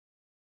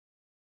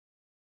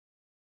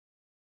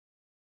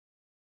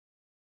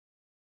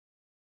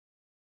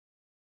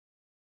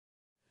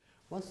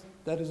Once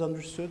that is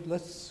understood,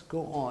 let's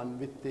go on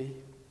with a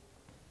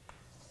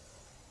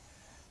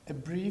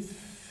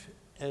brief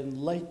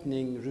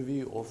enlightening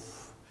review of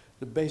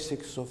the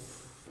basics of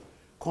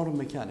quantum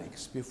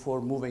mechanics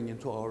before moving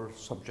into our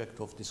subject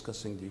of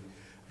discussing the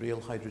real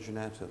hydrogen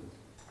atom.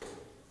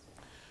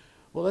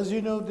 Well, as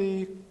you know,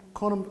 the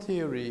quantum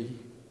theory,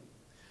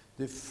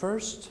 the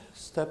first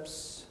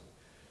steps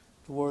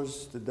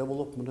towards the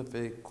development of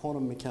a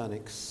quantum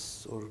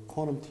mechanics or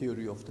quantum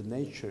theory of the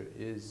nature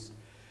is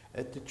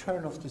at the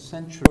turn of the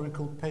century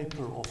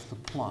paper of the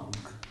Planck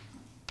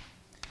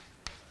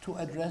to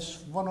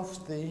address one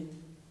of the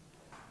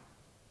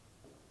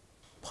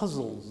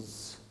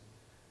puzzles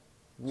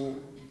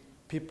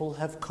people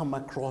have come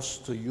across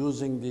to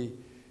using the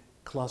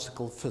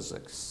classical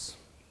physics.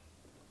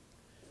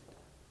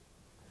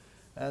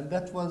 And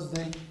that was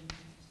the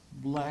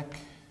black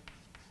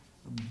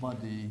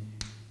body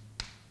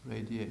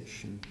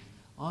radiation.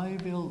 I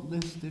will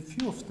list a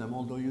few of them,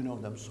 although you know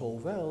them so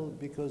well,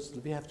 because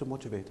we have to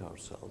motivate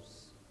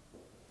ourselves.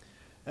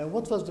 And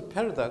what was the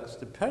paradox?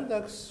 The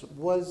paradox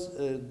was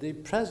the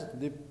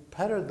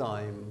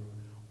paradigm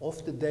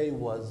of the day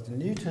was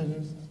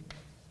Newton's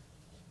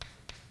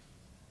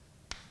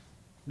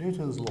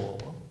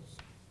laws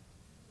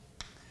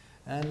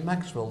and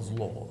Maxwell's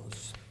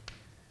laws.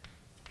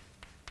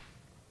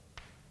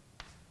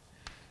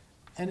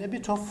 And a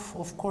bit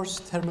of course,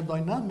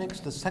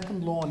 thermodynamics, the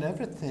second law and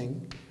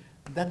everything,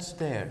 that's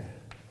there,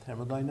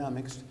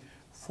 thermodynamics,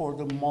 for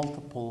the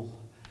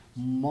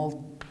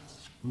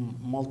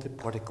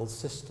multi-particle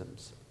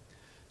systems.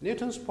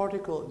 Newton's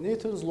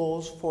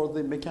laws for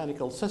the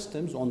mechanical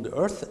systems on the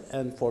Earth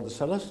and for the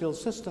celestial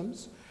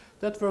systems,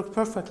 that worked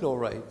perfectly all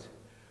right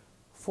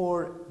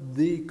for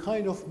the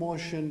kind of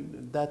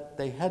motion that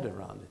they had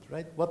around it,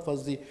 right? What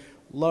was the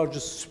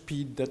largest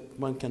speed that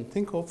one can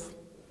think of?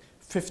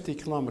 50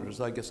 kilometers,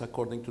 I guess,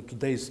 according to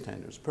today's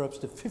standards. Perhaps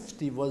the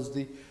 50 was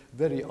the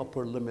very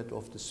upper limit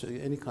of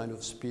any kind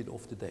of speed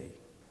of the day.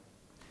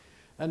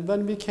 And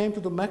when we came to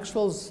the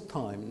Maxwell's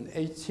time,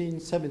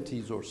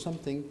 1870s or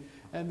something,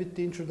 and with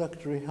the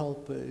introductory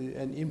help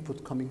and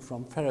input coming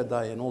from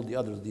Faraday and all the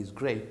others, these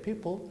great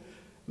people,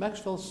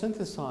 Maxwell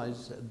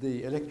synthesized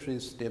the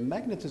electricity and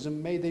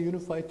magnetism, made a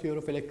unified theory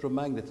of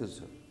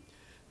electromagnetism.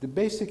 The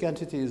basic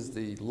entity is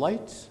the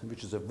light,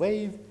 which is a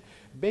wave.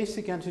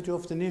 Basic entity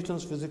of the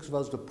Newton's physics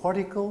was the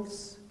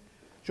particles,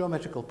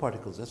 geometrical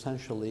particles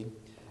essentially.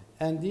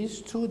 And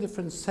these two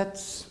different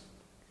sets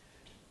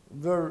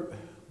were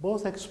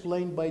both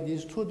explained by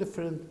these two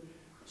different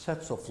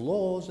sets of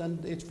laws,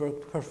 and it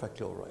worked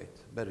perfectly all right.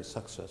 Very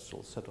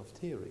successful set of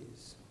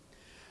theories.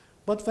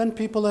 But when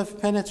people have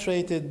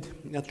penetrated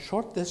at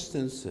short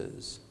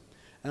distances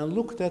and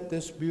looked at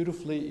this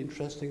beautifully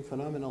interesting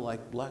phenomena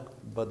like black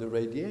body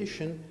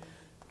radiation,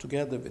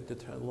 together with the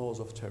laws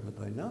of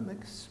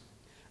thermodynamics,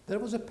 there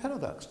was a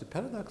paradox. The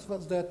paradox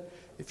was that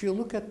if you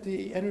look at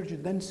the energy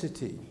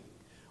density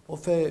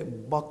of a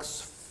box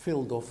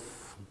filled of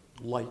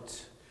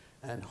light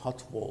and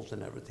hot walls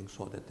and everything,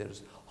 so that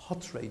there's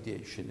hot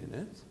radiation in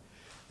it,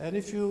 and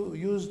if you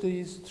use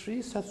these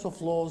three sets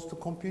of laws to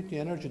compute the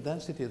energy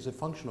density as a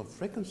function of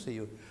frequency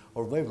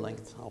or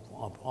wavelength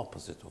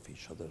opposite of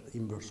each other,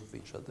 inverse of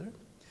each other,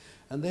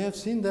 and they have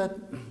seen that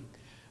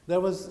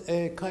there was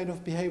a kind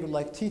of behavior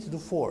like T to the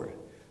 4.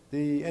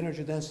 The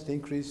energy density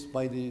increased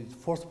by the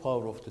fourth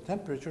power of the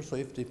temperature. So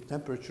if the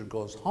temperature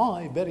goes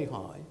high, very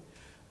high,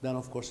 then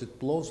of course it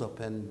blows up,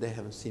 and they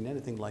haven't seen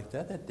anything like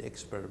that at the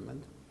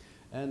experiment.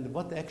 And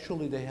what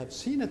actually they have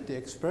seen at the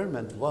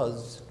experiment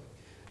was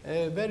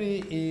a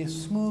very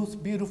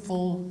smooth,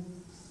 beautiful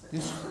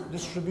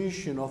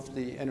distribution of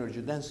the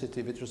energy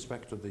density with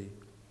respect to the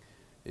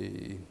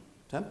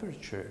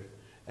temperature.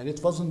 And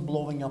it wasn't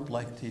blowing up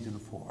like T to the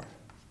 4.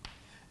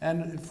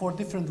 And for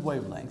different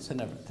wavelengths and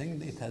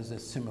everything, it has a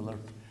similar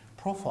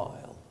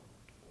profile.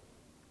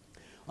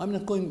 I'm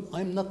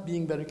not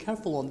being very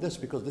careful on this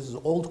because this is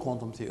old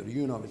quantum theory.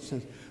 You know it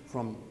since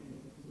from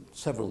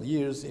several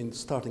years,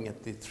 starting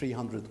at the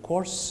 300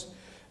 course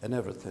and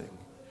everything.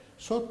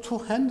 So to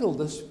handle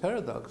this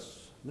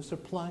paradox, Mr.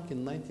 Planck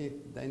in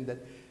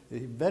that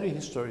very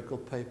historical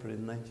paper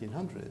in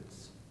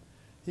 1900s,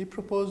 he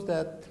proposed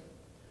that,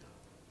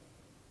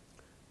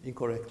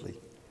 incorrectly,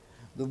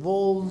 the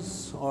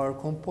walls are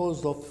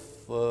composed of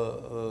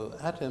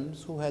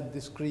atoms who had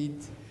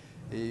discrete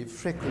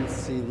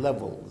frequency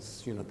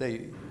levels. You know,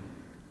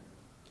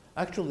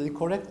 actually the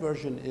correct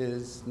version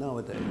is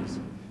nowadays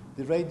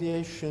the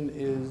radiation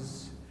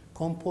is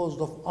composed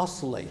of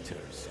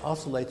oscillators.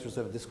 Oscillators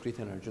have discrete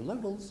energy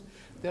levels.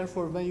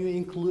 Therefore, when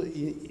you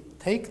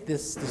take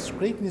this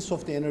discreteness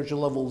of the energy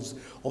levels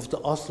of the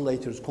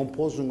oscillators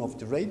composing of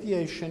the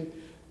radiation,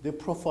 the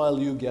profile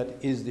you get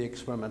is the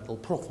experimental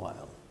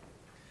profile.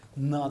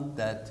 Not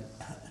that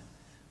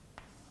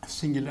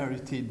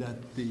singularity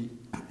that the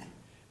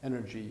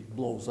energy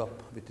blows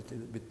up with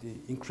the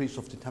increase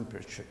of the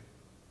temperature.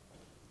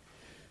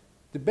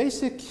 The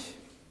basic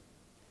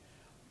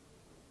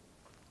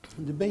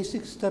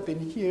step in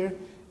here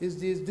is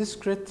these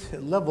discrete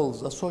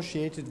levels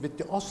associated with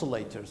the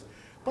oscillators.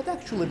 But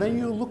actually, when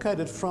you look at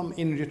it from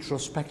in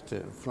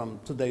retrospective, from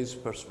today's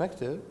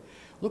perspective,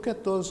 look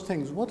at those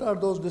things. What are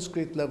those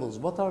discrete levels?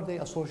 What are they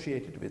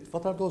associated with?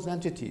 What are those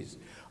entities?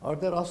 Are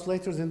there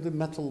oscillators in the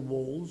metal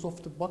walls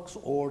of the box,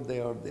 or they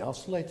are the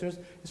oscillators?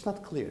 It's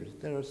not clear.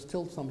 There are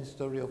still some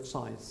history of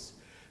science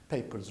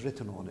papers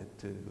written on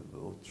it,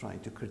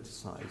 trying to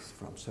criticize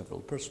from several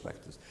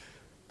perspectives.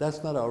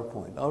 That's not our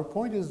point. Our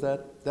point is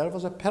that there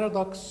was a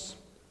paradox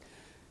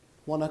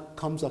one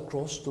comes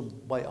across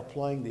by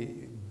applying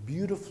the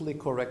beautifully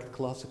correct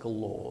classical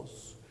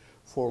laws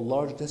for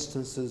large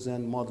distances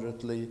and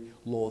moderately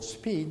low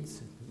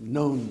speeds,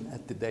 known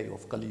at the day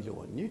of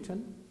Galileo and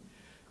Newton.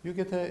 You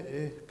get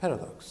a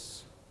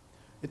paradox.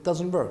 It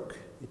doesn't work.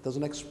 It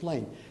doesn't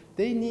explain.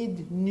 They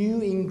need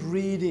new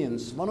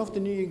ingredients. One of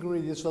the new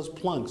ingredients was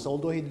Planck's.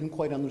 Although he didn't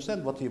quite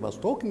understand what he was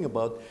talking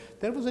about,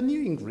 there was a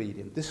new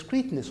ingredient,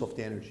 discreteness of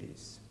the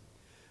energies,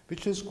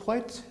 which is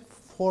quite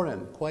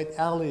foreign, quite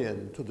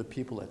alien to the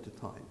people at the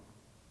time.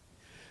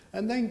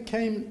 And then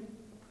came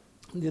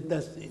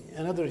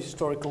another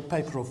historical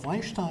paper of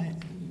Einstein,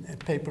 a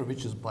paper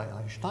which is by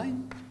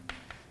Einstein,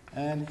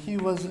 and he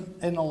was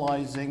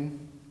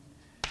analyzing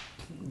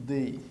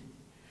the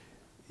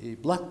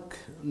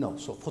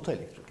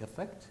photoelectric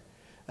effect.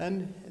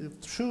 And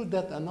through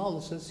that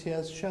analysis, he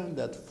has shown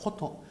that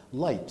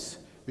light,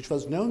 which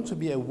was known to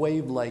be a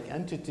wave-like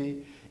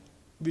entity,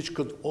 which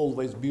could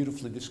always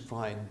beautifully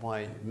described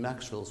by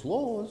Maxwell's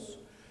laws,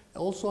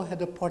 also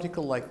had a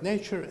particle-like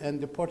nature,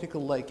 and the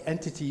particle-like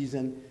entities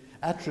and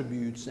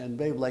attributes and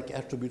wave-like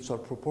attributes are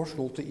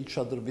proportional to each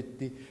other, with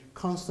the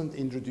constant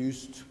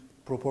introduced,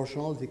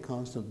 proportionality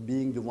constant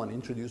being the one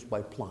introduced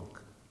by Planck.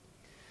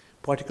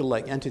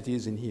 Particle-like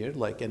entities in here,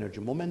 like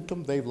energy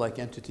momentum, wave-like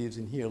entities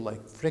in here,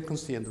 like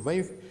frequency and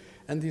wave,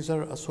 and these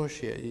are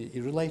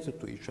associated, related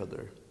to each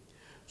other.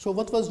 So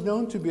what was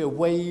known to be a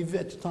wave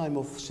at the time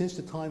of, since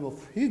the time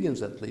of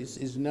Huygens at least,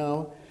 is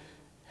now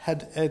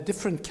had a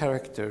different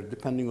character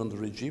depending on the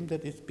regime,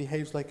 that it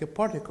behaves like a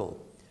particle.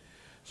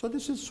 So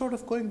this is sort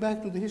of going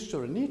back to the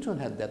history. Newton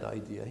had that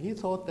idea. He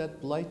thought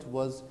that light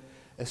was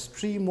a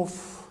stream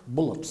of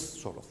bullets,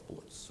 sort of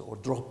bullets, or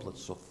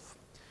droplets of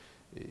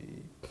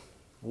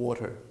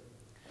water.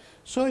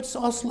 So it's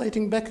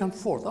oscillating back and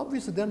forth.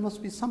 Obviously, there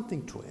must be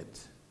something to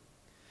it.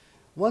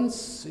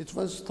 Once it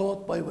was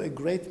thought by a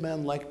great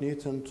man like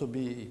Newton to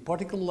be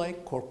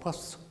particle-like,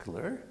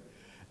 corpuscular,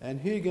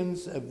 and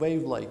Huygens a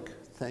wave-like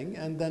thing,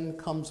 and then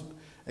comes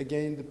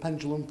again, the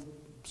pendulum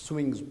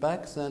swings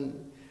back,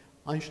 and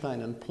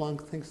Einstein and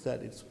Planck thinks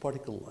that it's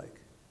particle-like.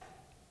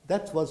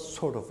 That was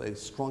sort of a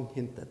strong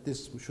hint that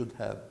this should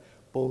have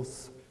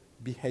both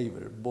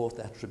behavior, both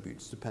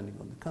attributes, depending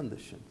on the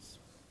conditions.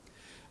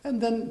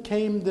 And then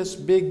came this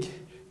big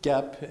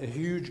gap, a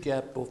huge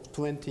gap of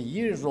 20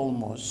 years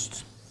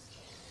almost,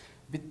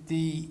 with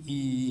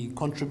the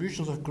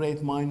contributions of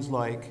great minds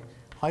like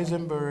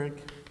Heisenberg,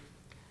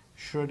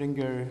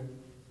 Schrödinger,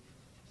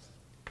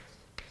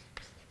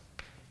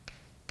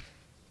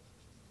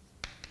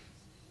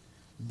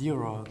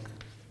 Dirac,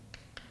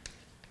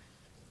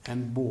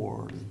 and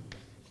Bohr.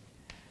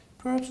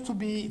 Perhaps to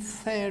be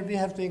fair, we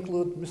have to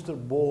include Mr.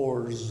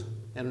 Bohr's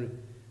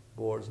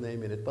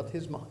name in it, but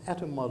his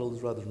atom model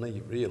is rather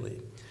naive,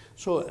 really.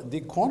 So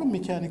the quantum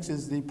mechanics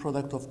is the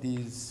product of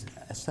these,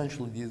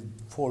 essentially these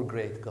four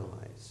great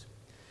guys.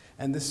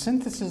 And the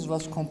synthesis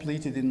was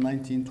completed in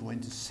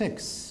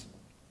 1926.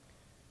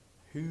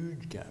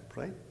 Huge gap,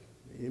 right?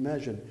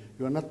 Imagine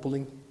you are not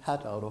pulling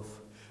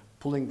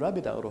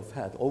rabbit out of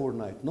hat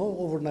overnight. No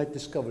overnight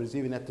discoveries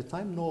even at the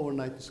time, no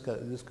overnight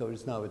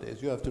discoveries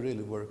nowadays. You have to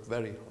really work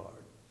very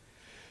hard.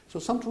 So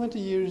some 20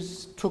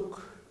 years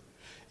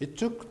it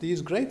took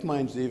these great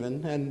minds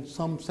even, and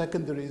some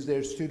secondaries,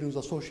 their students,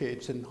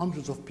 associates, and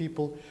hundreds of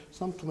people,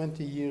 some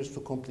 20 years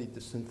to complete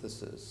the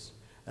synthesis.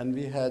 And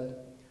we had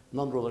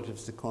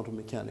non-relativistic quantum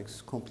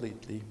mechanics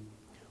completely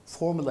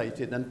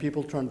formulated, and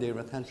people turned their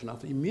attention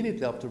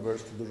immediately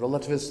afterwards to the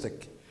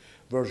relativistic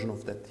version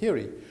of that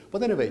theory.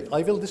 But anyway,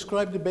 I will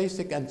describe the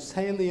basic and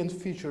salient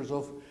features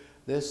of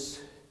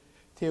this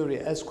theory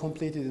as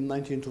completed in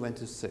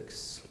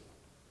 1926.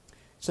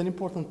 It's an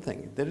important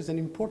thing. There is an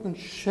important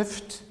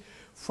shift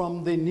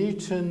from the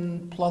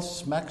Newton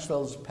plus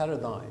Maxwell's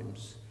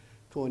paradigms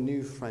to a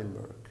new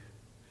framework.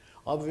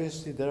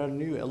 Obviously, there are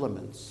new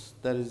elements.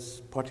 That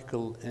is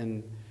particle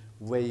and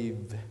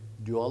wave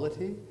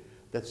duality,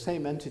 that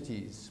same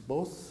entities.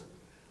 Both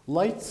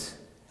light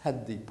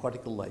had the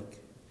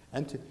particle-like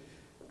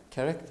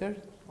character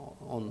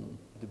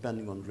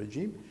depending on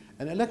regime,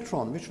 and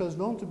electron, which was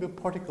known to be a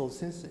particle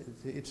since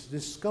its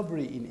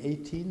discovery in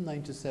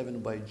 1897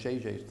 by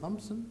J.J.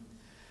 Thomson,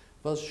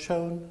 was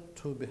shown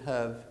to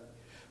have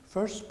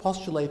first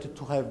postulated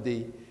to have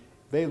the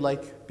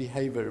wave-like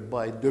behavior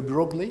by de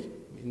Broglie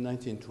in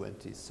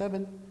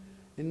 1927.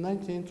 In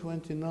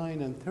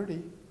 1929 and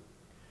 30,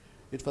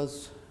 it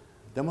was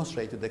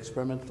demonstrated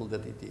experimentally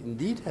that it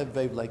indeed had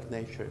wave-like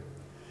nature.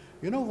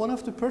 You know, one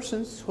of the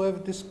persons who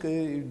have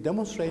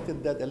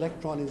demonstrated that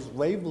electron is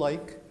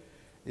wave-like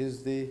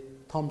is the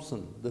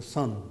Thomson, the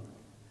son.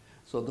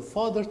 So the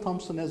father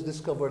Thomson has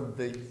discovered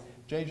the,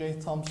 J.J.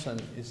 Thomson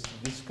is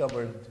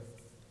discovered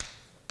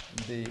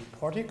the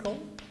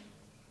particle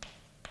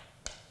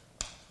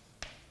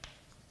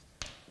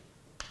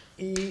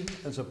E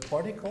as a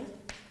particle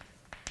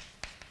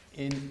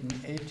in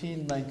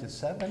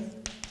 1897,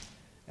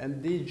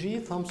 and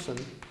D.G.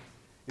 Thomson,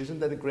 isn't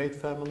that a great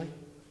family?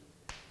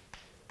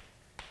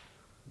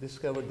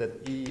 Discovered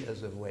that E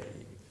as a wave.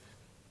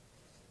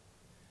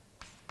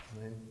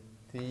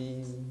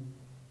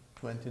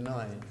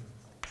 1929.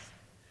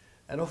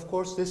 And of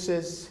course, this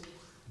is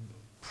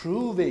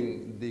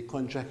proving the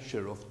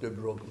conjecture of de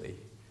Broglie.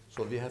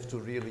 So we have to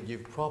really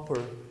give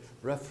proper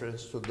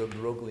reference to de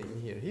Broglie in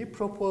here. He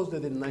proposed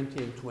it in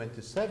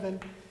 1927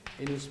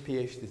 in his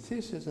PhD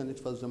thesis, and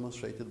it was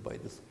demonstrated by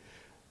this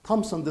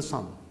Thomson the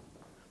son.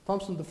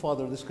 Thomson the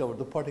father discovered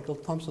the particle.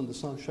 Thomson the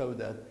son showed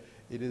that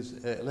it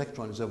is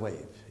electron is a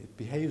wave. It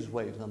behaves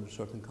waves under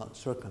certain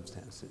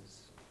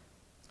circumstances.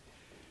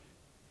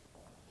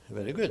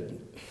 Very good.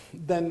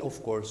 Then,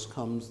 of course,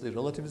 comes the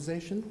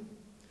relativization,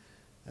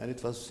 and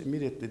it was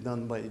immediately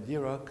done by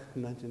Dirac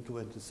in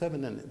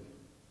 1927,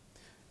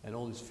 and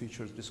all these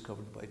features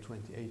discovered by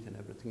 28 and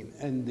everything.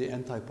 And the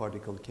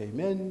antiparticle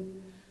came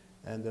in,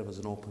 and there was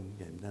an open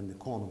game. Then the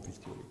quantum field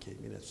theory came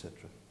in,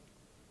 etc.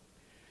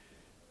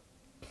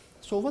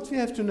 So what we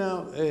have to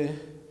know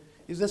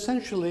is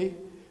essentially,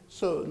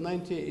 so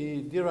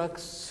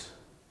Dirac's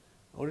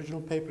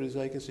original paper is,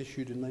 I guess,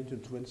 issued in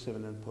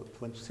 1927 and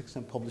 26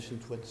 and published in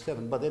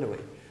 27. But anyway,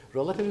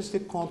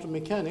 relativistic quantum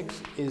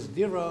mechanics is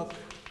Dirac,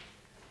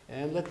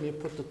 and let me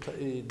put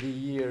the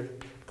year,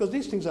 because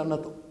these things are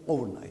not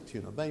overnight.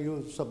 You know, when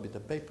you submit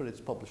a paper,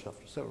 it's published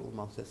after several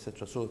months,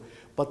 etc. So,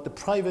 but the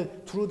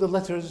private, through the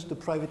letters, the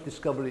private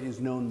discovery is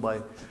known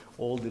by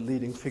all the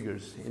leading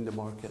figures in the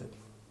market.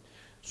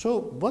 So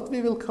what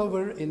we will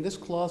cover in this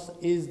class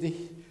is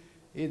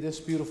this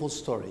beautiful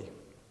story.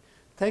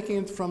 Taking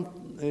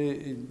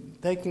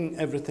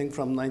everything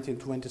from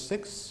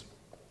 1926,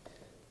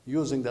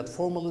 using that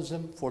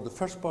formalism for the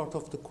first part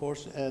of the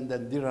course, and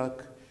then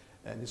Dirac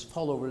and his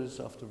followers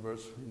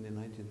afterwards in the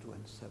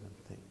 1927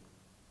 thing.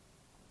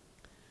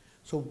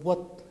 So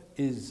what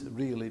is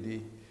really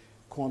the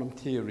quantum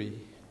theory,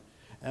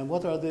 and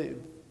what are the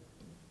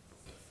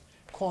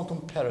quantum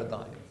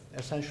paradigm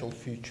essential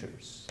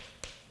features?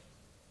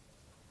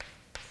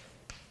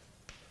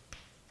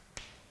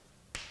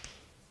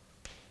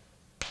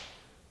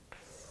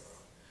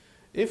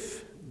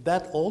 If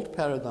that old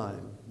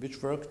paradigm,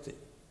 which worked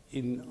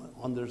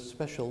under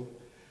special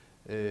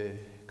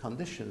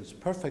conditions,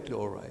 perfectly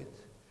all right,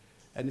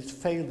 and it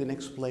failed in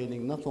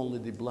explaining not only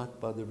the black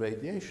body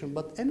radiation,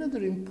 but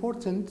another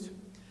important,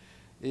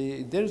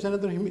 there's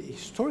another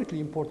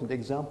historically important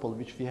example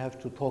which we have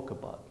to talk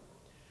about.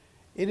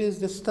 It is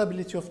the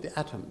stability of the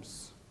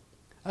atoms.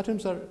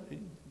 Atoms are,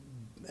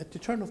 at the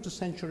turn of the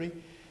century,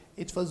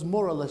 it was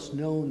more or less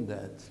known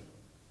that,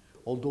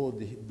 although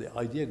the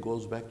idea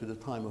goes back to the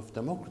time of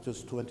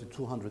Democritus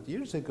 2,200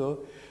 years ago,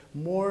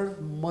 more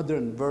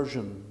modern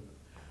version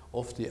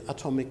of the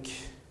atomic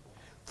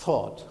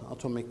thought,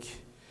 atomic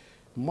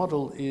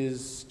model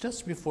is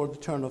just before the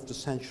turn of the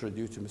century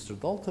due to Mr.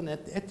 Dalton.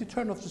 At the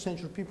turn of the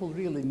century, people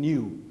really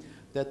knew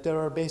that there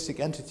are basic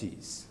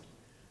entities.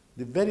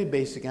 The very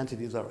basic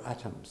entities are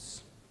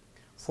atoms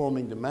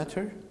forming the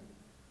matter.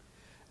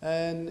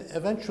 And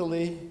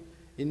eventually,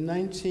 in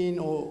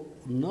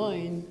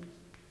 1909,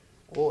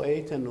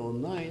 08 and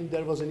 09,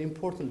 there was an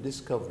important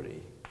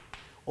discovery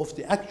of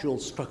the actual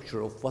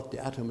structure of what the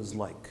atom is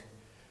like.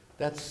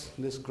 This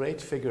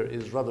great figure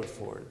is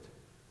Rutherford,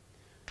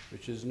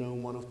 which is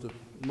known one of the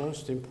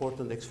most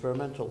important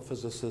experimental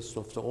physicists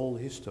of the whole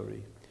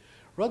history.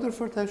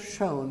 Rutherford has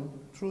shown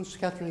through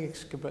scattering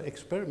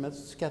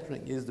experiments,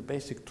 scattering is the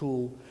basic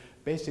tool,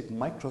 basic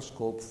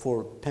microscope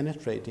for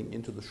penetrating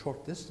into the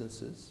short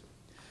distances.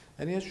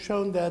 And he has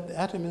shown that the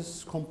atom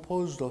is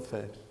composed of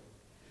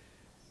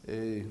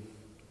a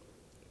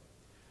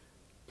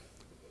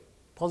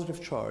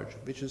positive charge,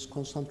 which is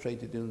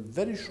concentrated in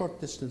very short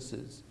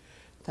distances,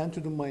 10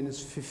 to the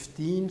minus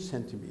 15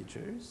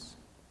 centimeters.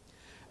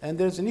 And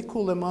there's an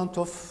equal amount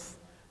of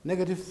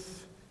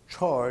negative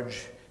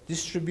charge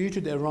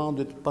distributed around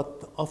it,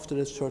 but after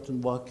a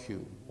certain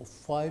vacuum of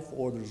 5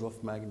 orders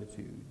of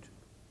magnitude.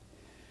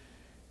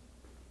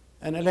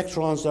 And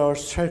electrons are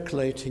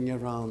circulating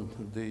around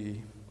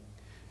the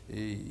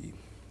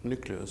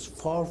nucleus,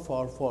 far,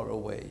 far, far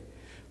away.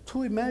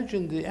 To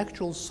imagine the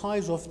actual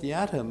size of the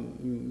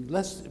atom,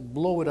 let's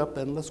blow it up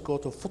and let's go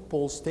to a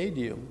football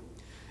stadium.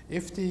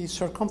 If the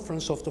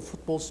circumference of the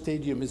football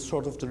stadium is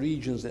sort of the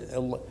regions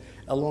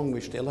along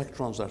which the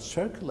electrons are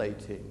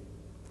circulating,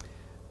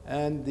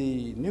 and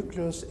the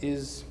nucleus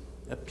is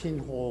a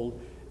pinhole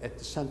at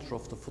the center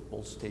of the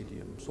football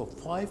stadium. So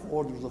 5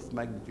 orders of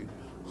magnitude,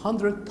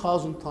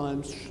 100,000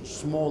 times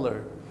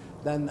smaller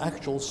than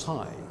actual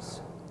size.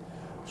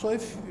 So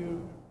if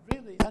you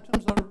really,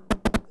 atoms are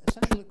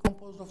essentially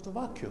composed of the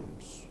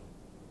vacuums,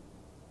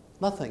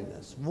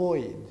 nothingness,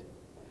 void.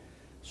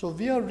 So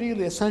we are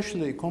really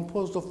essentially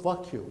composed of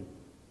vacuum.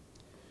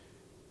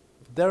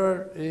 There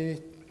are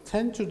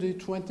 10 to the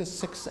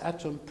 26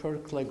 atom per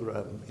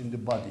kilogram in the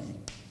body.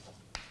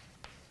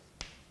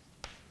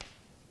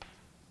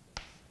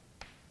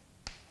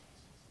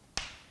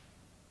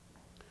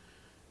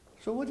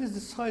 So what is the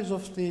size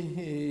of the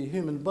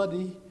human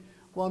body?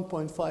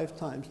 1.5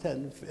 times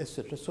 10,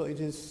 etc. So it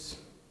is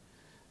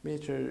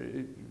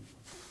meter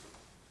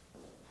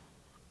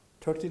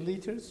 30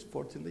 liters,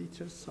 40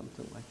 liters,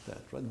 something like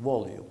that, right?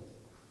 Volume.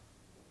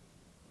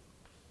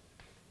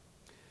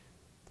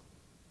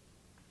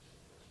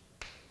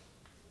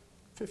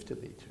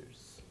 $50.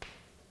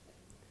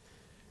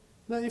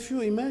 Now, if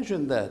you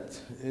imagine that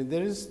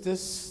there is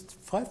this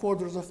 5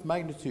 orders of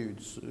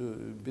magnitudes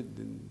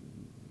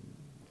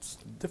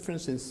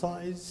difference in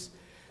size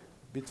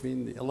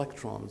between the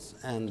electrons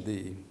and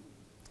the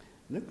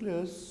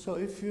nucleus. So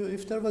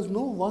if there was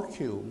no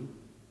vacuum,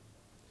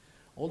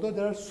 although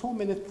there are so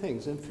many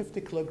things, in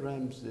 50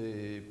 kilograms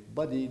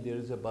body there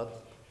is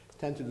about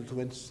 10 to the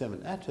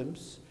 27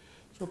 atoms,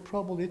 so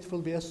probably it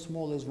will be as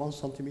small as 1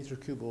 centimeter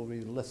cube or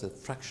even less, a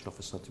fraction of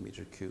a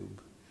centimeter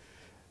cube.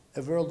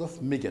 A world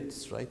of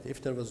maggots, right?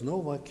 If there was no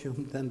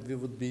vacuum, then we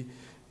would be,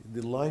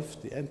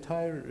 the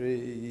entire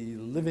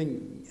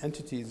living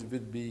entities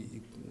would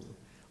be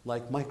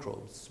like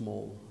microbes,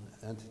 small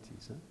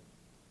entities. Huh?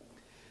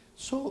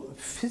 So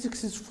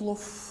physics is full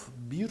of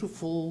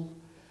beautiful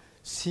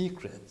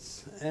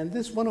secrets. And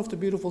this one of the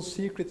beautiful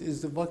secrets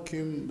is the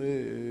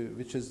vacuum,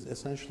 which is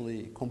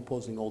essentially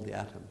composing all the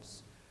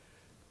atoms.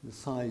 The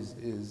size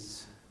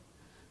is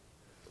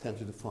 10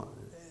 to the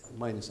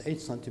minus 8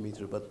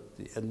 centimeter, but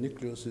the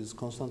nucleus is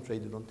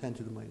concentrated on 10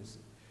 to the minus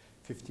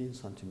 15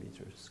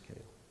 centimeter scale.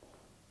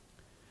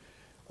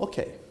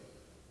 Okay,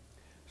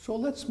 so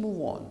let's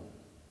move on.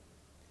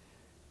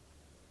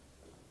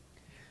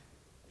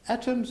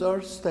 Atoms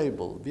are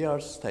stable, we are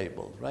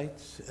stable, right?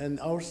 And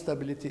our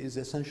stability is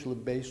essentially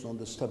based on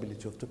the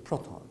stability of the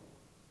proton.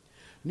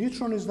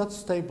 Neutron is not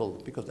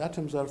stable because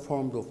atoms are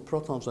formed of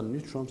protons and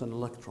neutrons and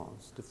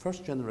electrons, the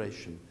first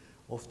generation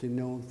of the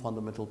known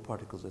fundamental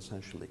particles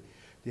essentially.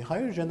 The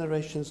higher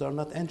generations are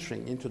not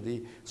entering into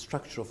the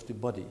structure of the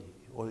body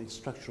or the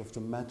structure of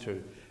the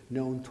matter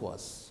known to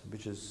us,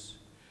 which is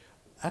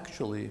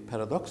actually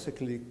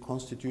paradoxically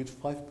constitute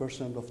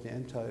 5% of the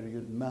entire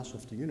mass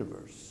of the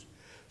universe.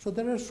 So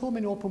there are so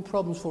many open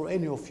problems for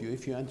any of you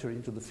if you enter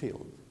into the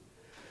field.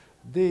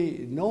 The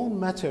known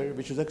matter,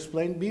 which is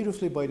explained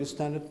beautifully by the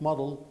Standard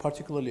Model,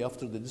 particularly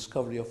after the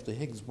discovery of the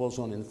Higgs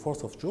boson on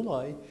 4th of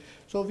July,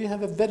 so we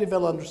have a very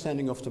well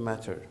understanding of the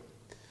matter.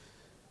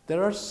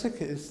 There are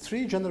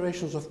 3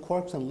 generations of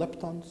quarks and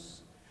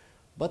leptons,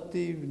 but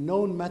the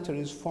known matter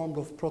is formed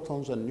of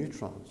protons and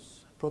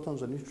neutrons.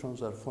 Protons and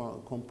neutrons are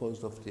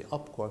composed of the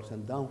up quarks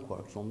and down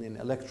quarks, only in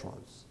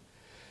electrons.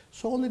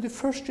 So only the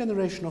first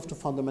generation of the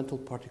fundamental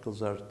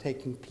particles are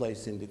taking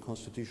place in the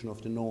constitution of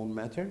the known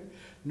matter.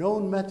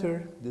 Known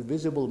matter, the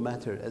visible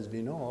matter as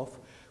we know of,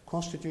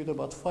 constitute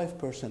about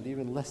 5%,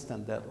 even less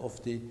than that,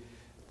 of the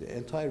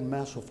entire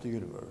mass of the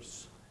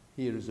universe.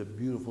 Here is a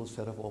beautiful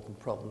set of open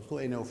problems. So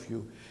any of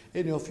you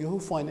who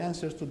find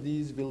answers to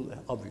these will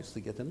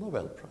obviously get a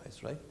Nobel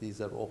Prize, right?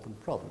 These are open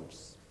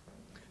problems,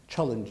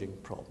 challenging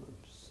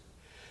problems.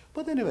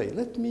 But anyway,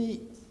 let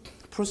me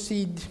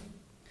proceed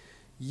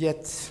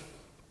yet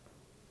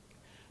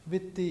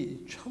with the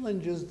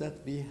challenges that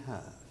we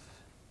have.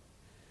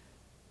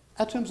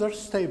 Atoms are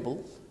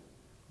stable,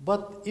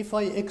 but if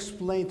I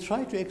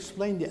try to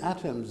explain the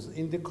atoms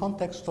in the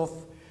context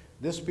of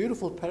this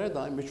beautiful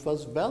paradigm, which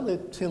was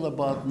valid till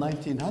about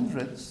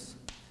 1900s,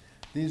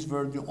 these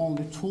were the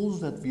only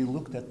tools that we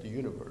looked at the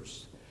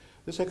universe.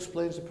 This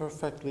explains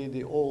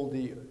perfectly all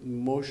the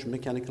motion,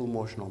 mechanical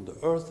motion on the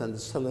Earth and the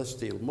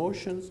celestial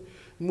motions,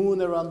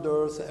 moon around the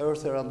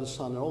Earth around the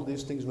sun, all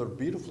these things were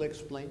beautifully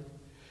explained.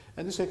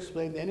 And this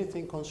explained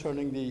anything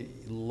concerning the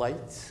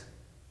light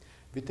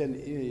with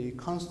a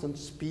constant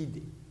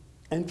speed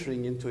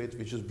entering into it,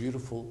 which is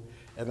beautiful.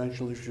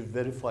 Eventually, it was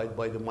verified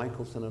by the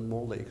Michelson and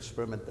Morley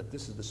experiment that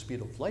this is the speed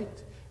of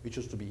light, which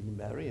is to be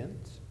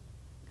invariant.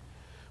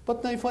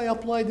 But now if I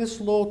apply this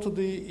law to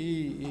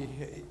the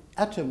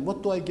atom,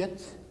 what do I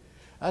get?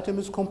 Atom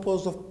is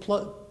composed of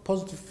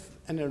positive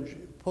energy,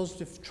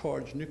 positive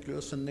charge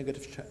nucleus and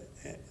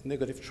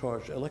negative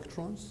charge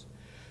electrons.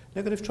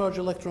 Negative charge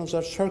electrons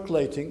are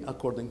circulating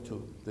according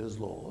to these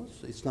laws.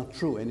 It's not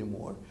true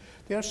anymore.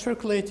 They are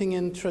circulating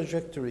in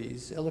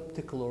trajectories,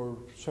 elliptical or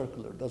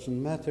circular,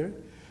 doesn't matter.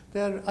 They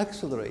are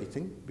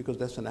accelerating, because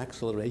that's an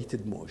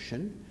accelerated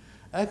motion.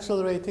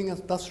 Accelerating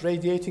and thus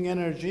radiating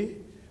energy.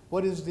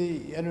 What is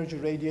the energy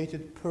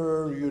radiated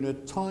per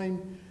unit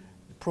time?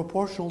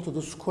 Proportional to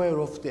the square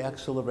of the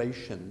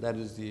acceleration. That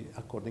is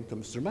according to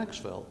Mr.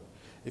 Maxwell.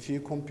 If you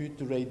compute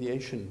the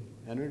radiation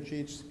energy,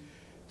 it's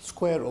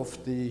square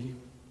of the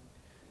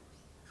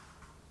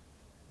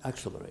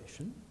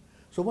acceleration.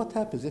 So what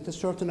happens? At a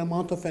certain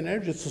amount of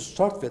energy to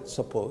start with,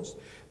 suppose,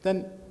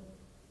 then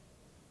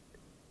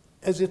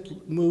as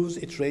it moves,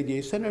 it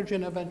radiates energy,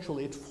 and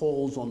eventually it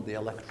falls on the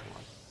electron.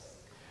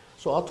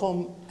 So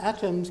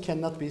atoms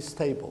cannot be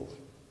stable.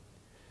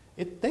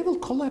 they will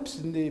collapse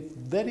in the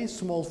very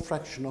small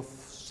fraction of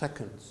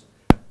seconds.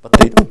 But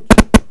they don't.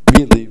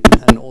 We live,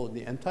 and all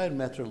the entire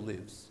matter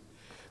lives.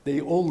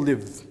 They all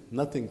live.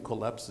 Nothing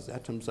collapses.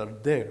 Atoms are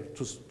there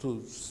to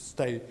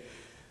stay.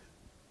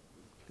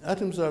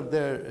 Atoms are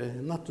there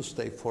not to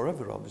stay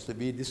forever, obviously.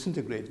 We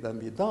disintegrate when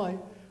we die,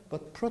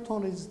 but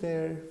proton is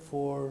there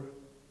for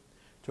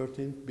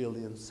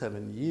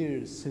 13,000,000,007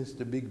 years since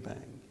the Big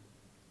Bang.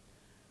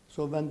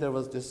 So when there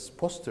was this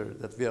poster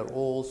that we are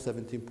all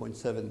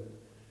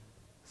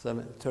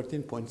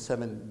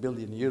 13.7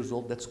 billion years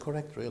old, that's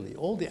correct, really.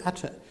 All the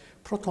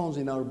protons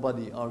in our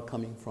body are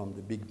coming from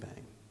the Big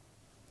Bang.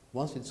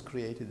 Once it's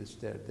created, it's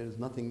there. There is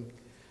nothing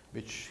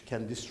which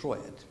can destroy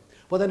it.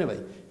 But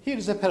anyway, here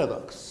is a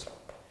paradox.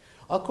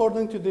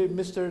 According to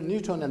Mr.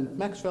 Newton and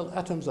Maxwell,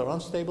 atoms are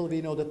unstable.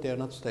 We know that they are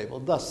not stable.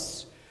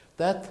 Thus,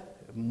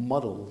 that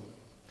model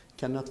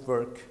cannot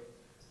work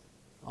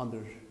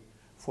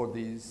for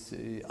these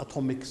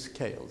atomic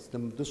scales.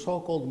 The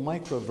so-called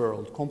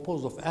micro-world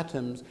composed of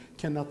atoms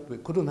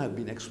couldn't have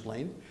been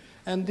explained.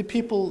 And the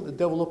people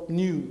developed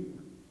new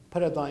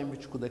paradigm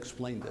which could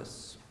explain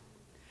this.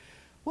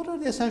 What are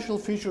the essential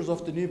features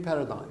of the new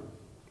paradigm?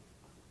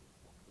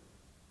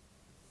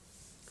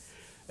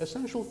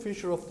 Essential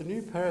feature of the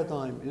new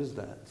paradigm is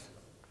that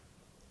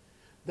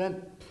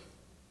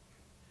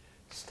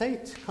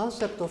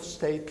concept of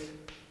state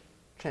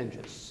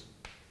changes.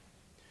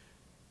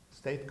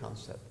 State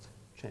concept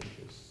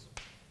changes.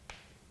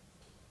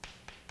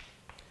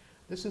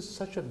 This is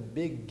such a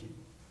big,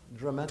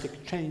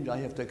 dramatic change, I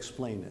have to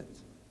explain it.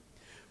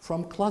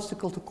 From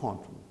classical to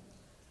quantum.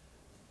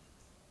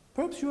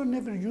 Perhaps you are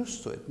never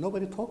used to it.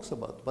 Nobody talks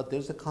about it, but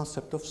there's a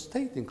concept of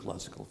state in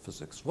classical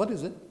physics. What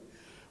is it?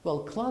 Well,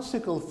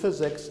 classical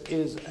physics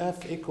is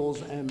F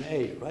equals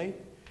ma, right?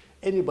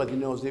 Anybody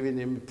knows, even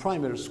in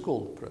primary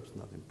school, perhaps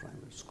not in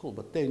primary school,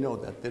 but they know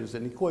that there is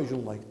an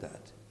equation like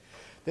that.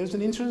 There's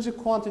an intrinsic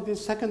quantity,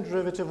 second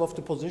derivative of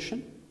the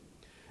position,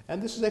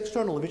 and this is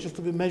external, which is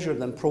to be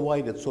measured and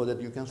provided so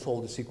that you can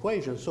solve this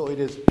equation. So it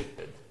is,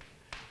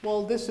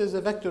 well, this is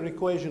a vector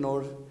equation,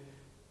 or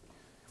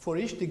for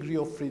each degree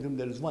of freedom,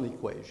 there is one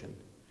equation.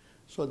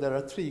 So there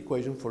are 3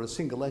 equations for a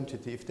single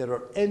entity. If there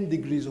are n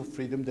degrees of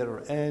freedom, there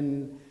are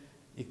n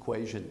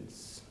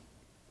equations.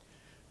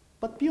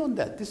 But beyond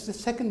that, this is a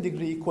second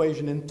degree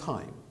equation in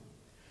time.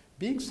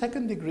 Being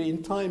second degree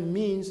in time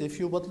means if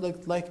you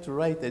would like to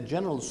write a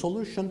general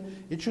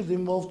solution, it should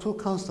involve 2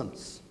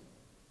 constants.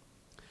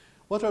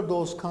 What are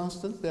those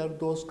constants?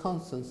 Those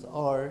constants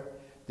are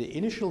the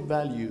initial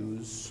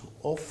values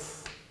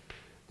of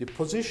the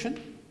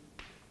position,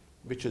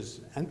 which is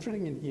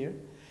entering in here,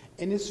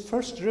 and its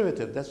first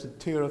derivative. That's the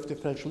theory of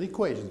differential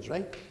equations,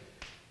 right?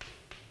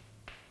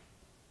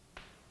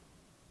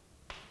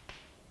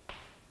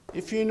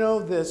 If you know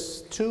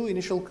this 2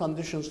 initial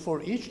conditions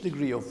for each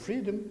degree of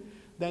freedom,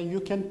 then you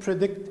can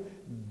predict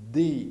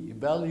the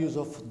values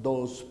of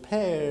those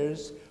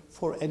pairs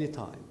for any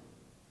time.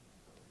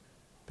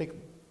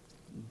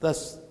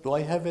 Thus, do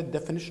I have a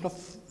definition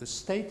of the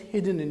state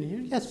hidden in here?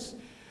 Yes.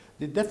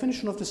 The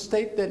definition of the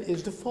state then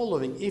is the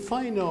following. If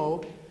I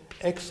know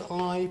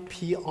xi,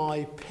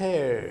 pi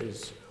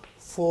pairs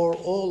for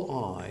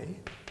all I,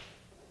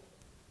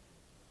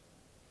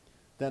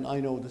 then I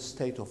know the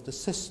state of the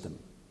system.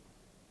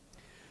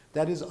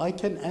 That is, I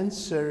can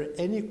answer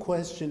any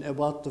question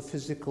about the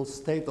physical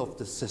state of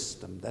the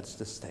system. That's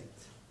the state.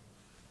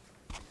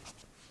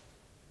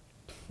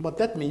 But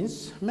that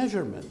means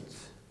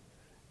measurement.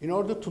 In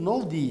order to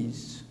know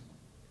these,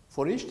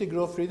 for each degree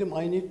of freedom,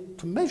 I need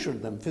to measure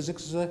them.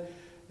 Physics is a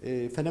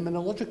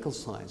phenomenological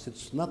science.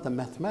 It's not a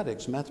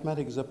mathematics.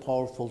 Mathematics is a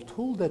powerful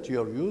tool that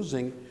you're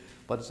using,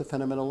 but it's a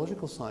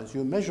phenomenological science.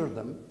 You measure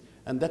them,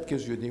 and that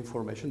gives you the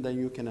information. Then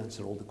you can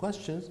answer all the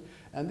questions.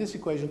 And this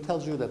equation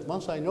tells you that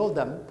once I know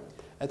them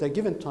at a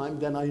given time,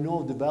 then I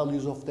know the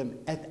values of them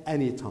at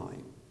any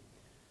time.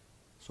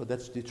 So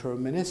that's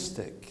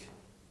deterministic.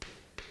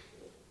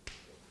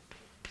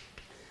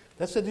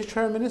 That's a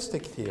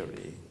deterministic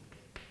theory.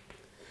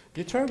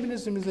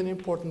 Determinism is an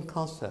important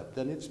concept,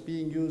 and it's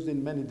being used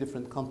in many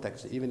different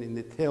contexts, even in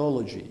the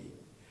theology.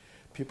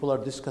 People are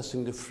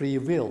discussing the free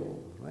will,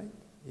 right?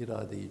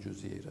 İrade-i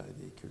cüz'i,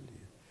 irade-i külli.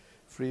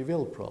 Free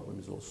will problem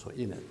is also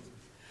in it.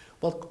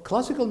 But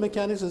classical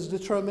mechanics is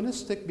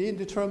deterministic. Being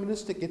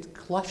deterministic, it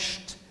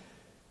clashed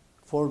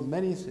for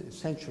many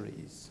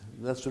centuries.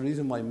 That's the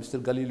reason why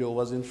Mr. Galileo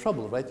was in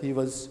trouble, right? He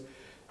was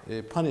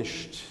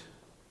punished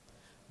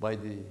by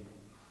the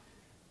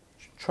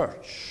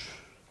church.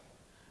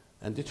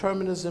 And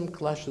determinism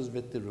clashes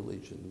with the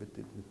religion, with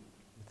the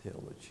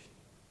theology.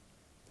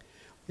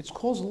 It's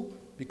causal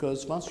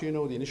because once you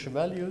know the initial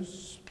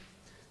values,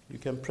 you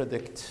can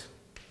predict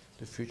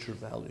the future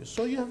values.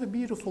 So you have a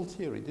beautiful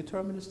theory,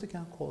 deterministic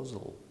and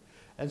causal.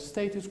 And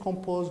state is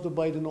composed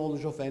by the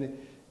knowledge of any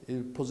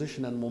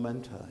position and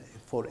momenta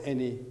for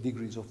any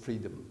degrees of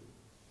freedom,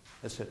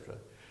 etc.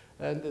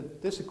 And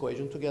this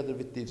equation, together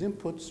with these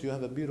inputs, you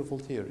have a beautiful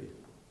theory.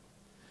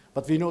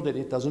 But we know that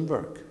it doesn't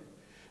work.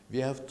 We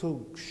have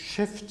to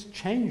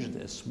change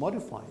this,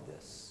 modify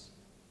this.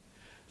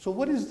 So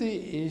what is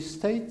the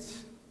state?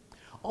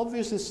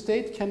 Obviously,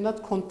 state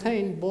cannot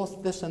contain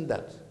both this and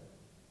that.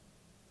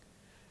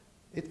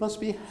 It must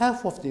be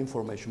half of the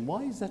information.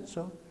 Why is that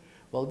so?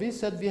 Well, we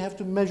said we have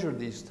to measure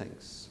these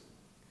things.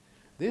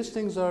 These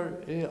things are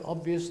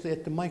obviously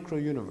at the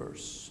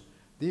micro-universe.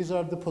 These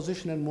are the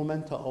position and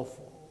momenta of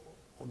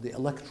the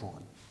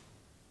electron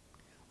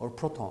or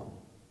proton.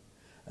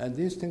 And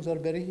these things are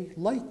very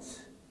light.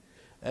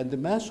 And the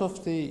mass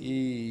of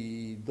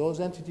those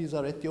entities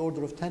are at the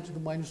order of 10 to the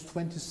minus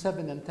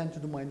 27 and 10 to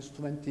the minus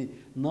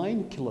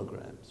 29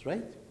 kilograms,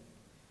 right?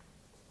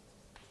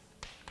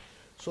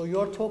 So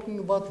you're talking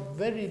about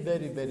very,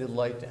 very, very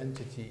light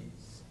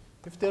entities.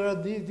 If there are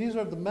these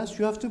are the mass,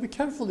 you have to be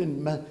careful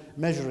in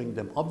measuring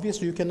them.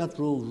 Obviously, you cannot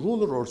rule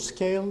ruler or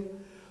scale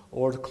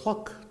or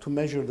clock to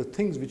measure the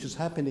things which is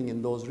happening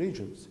in those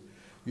regions.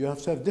 You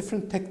have to have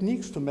different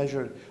techniques to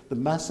measure the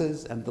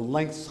masses and the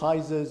length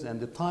sizes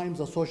and the times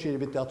associated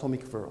with the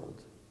atomic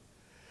world.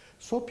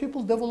 So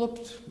people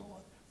developed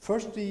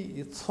first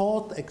the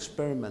thought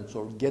experiments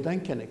or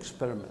Gedanken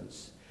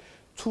experiments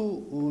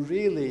to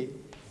really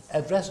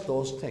address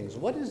those things.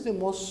 What is the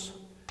most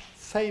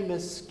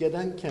famous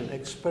Gedanken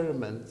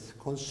experiment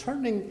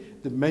concerning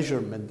the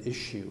measurement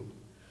issue?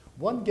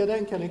 One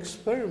Gedanken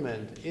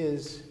experiment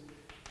is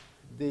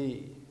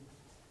the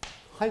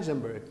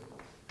Heisenberg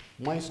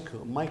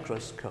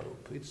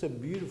microscope. It's a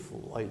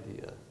beautiful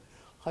idea.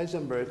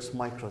 Heisenberg's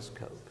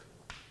microscope.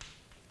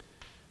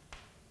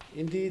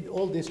 Indeed,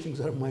 all these things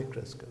are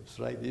microscopes,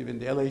 right? Even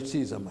the LHC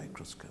is a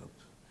microscope,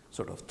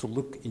 sort of to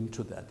look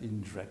into that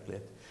indirectly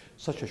at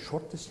such a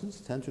short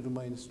distance, 10 to the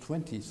minus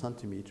 20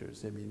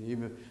 centimeters. I mean,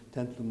 even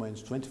 10 to the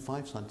minus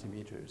 25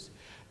 centimeters.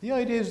 The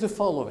idea is the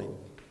following.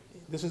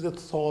 This is a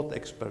thought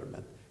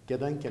experiment.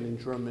 Gedanken in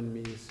German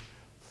means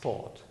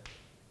thought.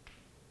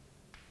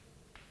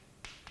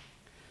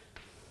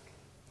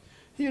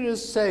 Here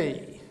is,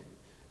 say,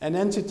 an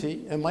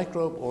entity, a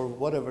microbe or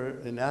whatever,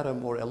 an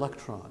atom or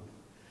electron.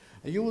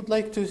 And you would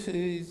like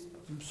to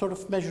sort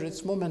of measure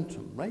its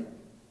momentum, right?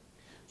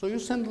 So you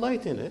send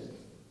light in it.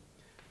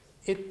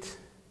 It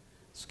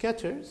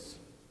scatters.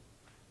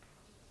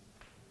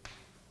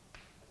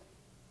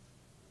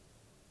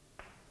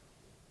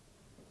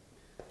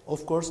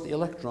 Of course, the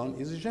electron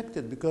is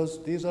ejected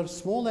because these are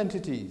small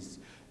entities.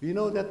 We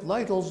know that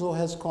light also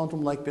has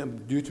quantum-like,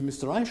 due to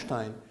Mr.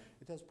 Einstein,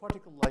 it has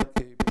particle-like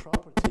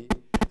property.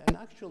 And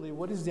actually,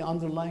 what is the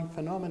underlying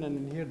phenomenon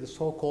in here? The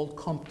so-called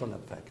Compton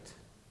effect.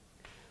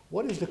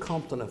 What is the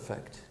Compton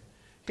effect?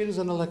 Here is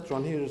an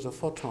electron, here is a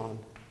photon,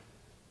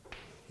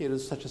 here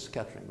is such a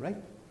scattering, right?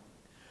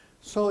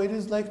 So it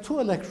is like two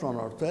electron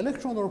or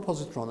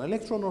positron,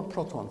 electron or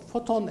proton.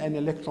 Photon and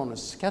electron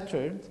is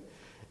scattered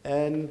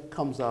and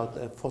comes out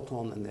a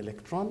photon and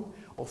electron.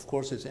 Of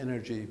course, its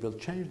energy will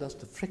change, thus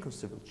the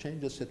frequency will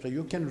change, etc.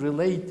 You can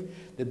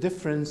relate the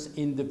difference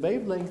in the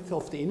wavelength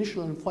of the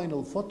initial and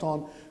final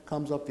photon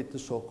comes up with the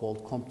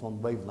so-called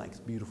Compton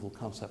wavelength, beautiful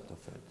concept of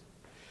it.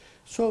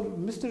 So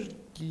Mr.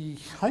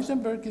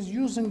 Heisenberg is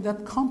using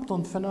that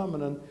Compton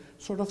phenomenon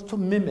sort of to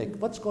mimic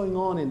what's going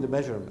on in the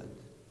measurement.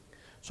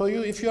 So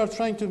if you are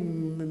trying to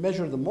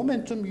measure the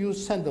momentum, you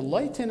send a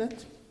light in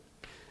it,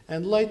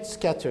 and light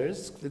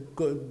scatters.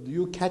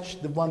 You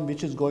catch the one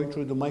which is going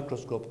through the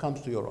microscope,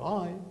 comes to your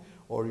eye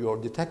or your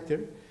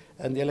detector,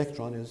 and the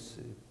electron is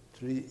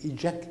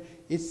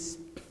it's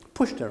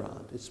pushed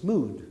around, it's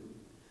moved.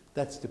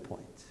 That's the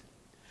point.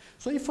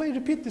 So if I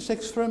repeat this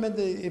experiment,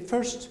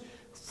 first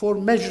for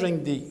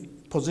measuring the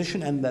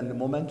position and then the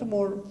momentum,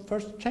 or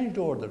first change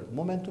the order,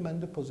 momentum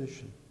and the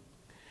position.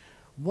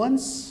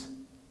 Once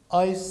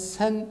I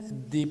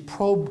send the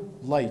probe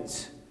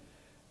light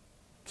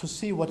to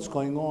see what's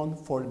going on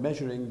for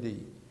measuring the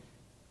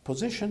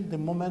position, the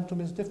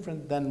momentum is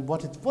different than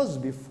what it was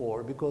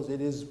before because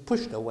it is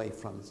pushed away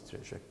from its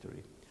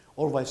trajectory,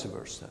 or vice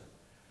versa.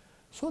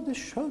 So this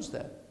shows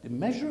that the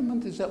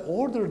measurement is an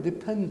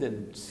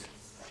order-dependent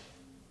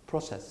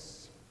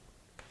process.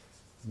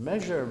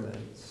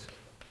 Measurement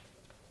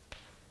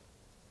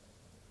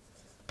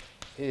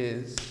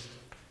is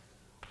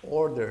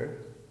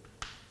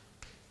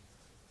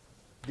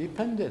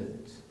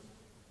order-dependent.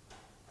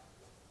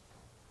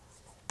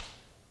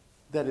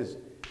 That is,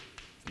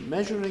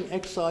 measuring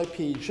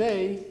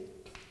xipj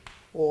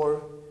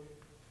or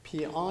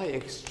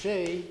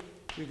pixj,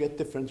 you get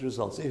different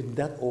results in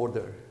that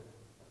order.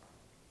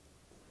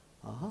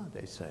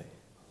 They say,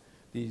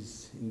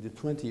 these in the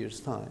 20 years'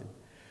 time.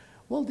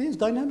 Well, these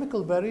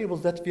dynamical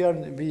variables that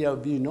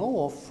we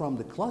know of from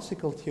the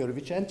classical theory,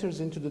 which enters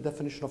into the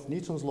definition of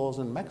Newton's laws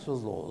and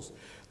Maxwell's laws,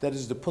 that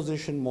is the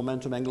position,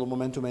 momentum, angular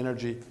momentum,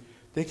 energy,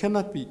 they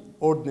cannot be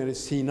ordinary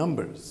C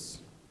numbers.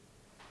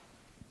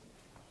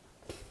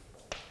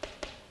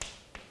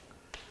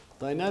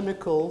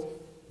 Dynamical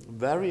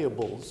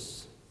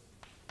variables,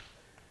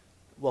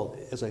 well,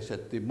 as I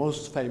said, the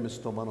most famous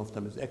one of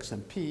them is X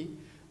and P.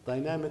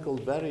 Dynamical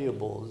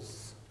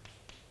variables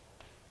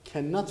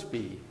cannot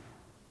be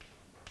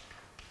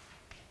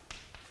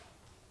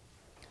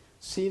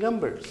C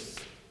numbers.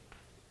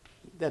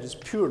 That is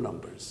pure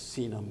numbers.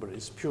 C number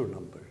is pure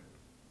number.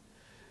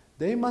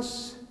 they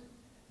must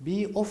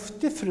be of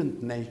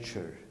different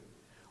nature,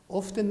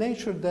 of the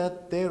nature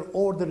that their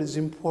order is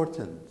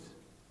important.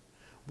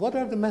 What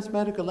are the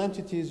mathematical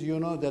entities you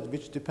know that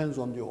which depends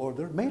on the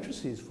order?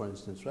 Matrices, for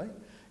instance, right?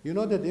 You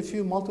know that if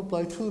you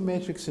multiply two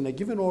matrices in a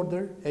given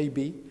order, A,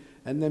 B,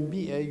 and then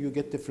B, A, you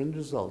get different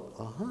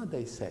result.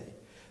 They say.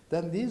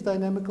 Then these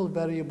dynamical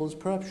variables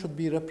perhaps should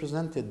be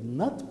represented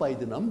not by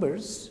the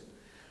numbers,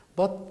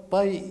 but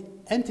by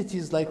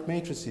entities like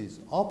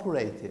matrices,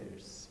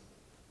 operators.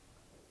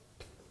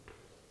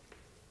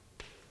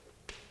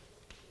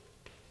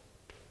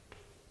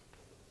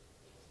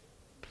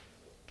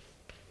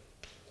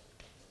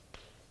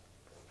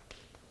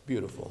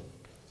 Beautiful.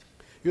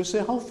 You say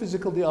how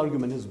physical the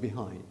argument is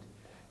behind.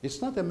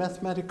 It's not a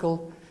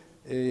mathematical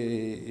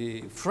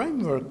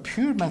framework,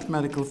 pure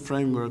mathematical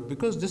framework,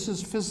 because this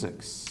is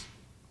physics.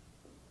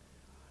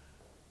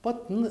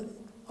 But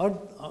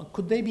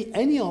could they be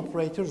any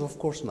operators? Of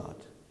course not.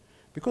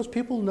 Because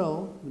people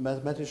know, the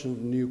mathematicians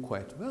knew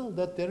quite well,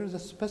 that there is a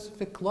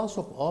specific class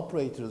of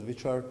operators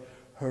which are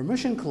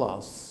Hermitian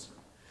class.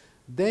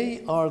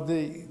 They are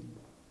the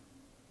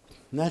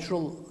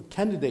natural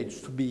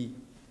candidates to be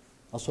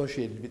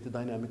associated with the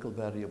dynamical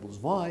variables.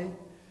 Why?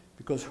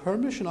 Because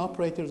Hermitian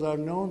operators are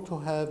known to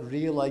have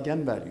real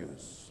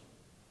eigenvalues.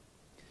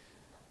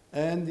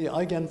 And the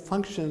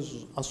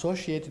eigenfunctions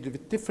associated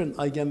with different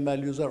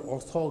eigenvalues are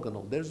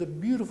orthogonal. There's a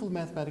beautiful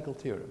mathematical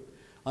theorem.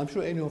 I'm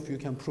sure any of you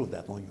can prove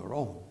that on your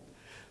own.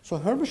 So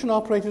Hermitian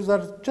operators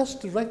are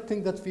just the right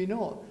thing that we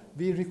know,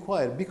 we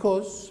require,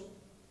 because,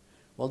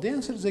 well, the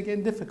answer is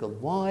again difficult.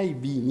 Why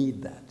we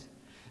need that?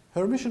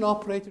 Hermitian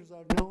operators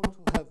are known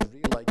to have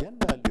real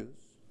eigenvalues.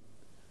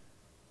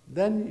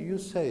 Then you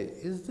say,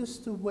 is this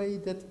the way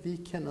that we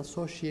can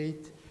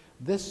associate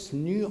this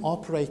new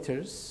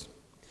operators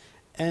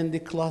and the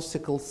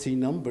classical C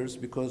numbers?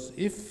 Because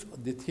if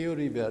the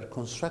theory we are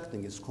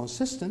constructing is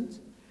consistent,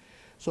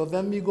 so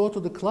when we go to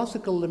the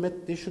classical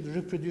limit, they should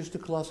reproduce the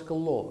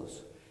classical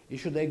laws. It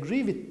should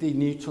agree with the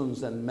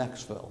Newtons and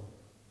Maxwell.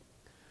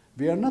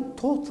 We are not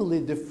totally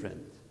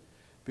different,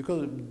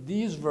 because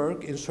these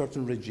work in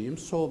certain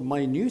regimes. So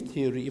my new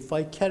theory, if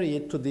I carry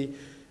it to the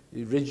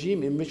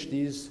regime in which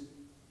these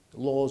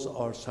laws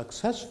are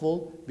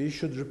successful, we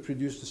should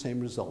reproduce the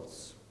same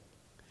results.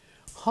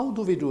 How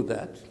do we do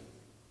that?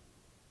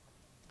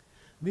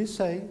 We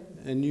say,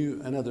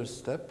 another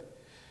step,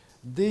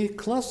 the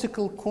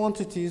classical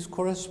quantities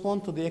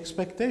correspond to the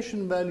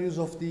expectation values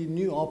of the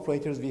new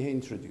operators we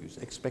introduce.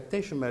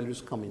 Expectation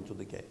values come into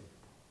the game.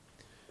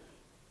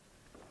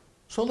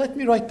 So let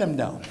me write them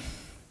down.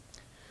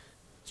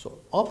 So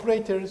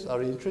operators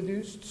are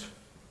introduced.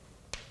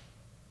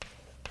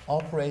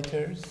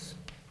 Operators.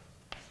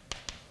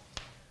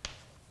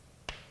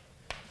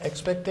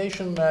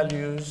 Expectation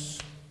values.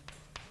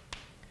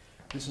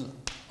 This is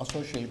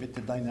associated with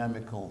the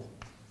dynamical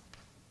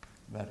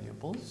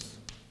variables.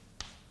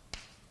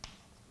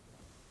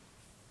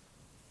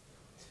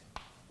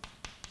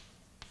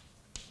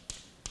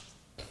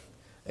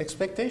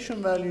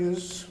 Expectation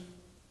values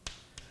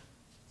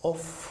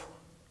of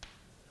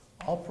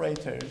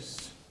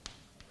operators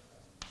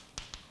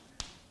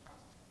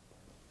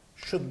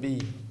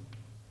should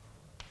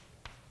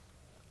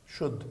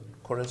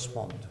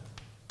correspond.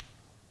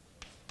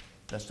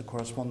 That's the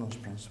correspondence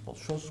principle.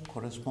 Should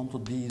correspond to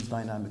these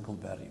dynamical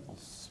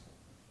variables.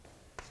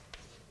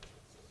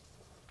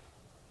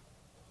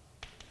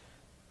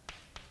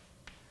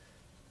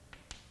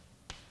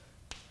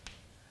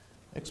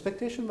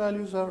 Expectation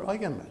values are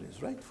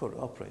eigenvalues, right, for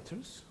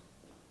operators,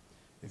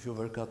 if you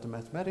work out the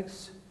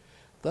mathematics.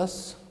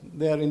 Thus,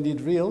 they are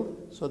indeed real,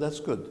 so that's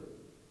good.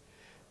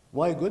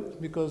 Why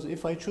good? Because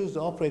if I choose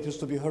the operators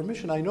to be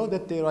Hermitian, I know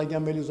that their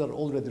eigenvalues are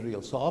already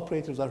real, so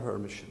operators are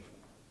Hermitian.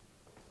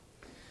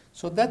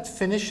 So that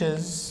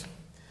finishes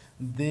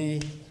the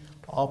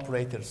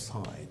operator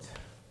side.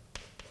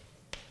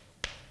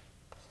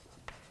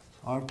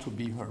 Are to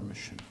be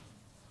Hermitian.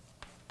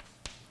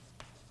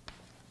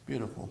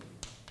 Beautiful.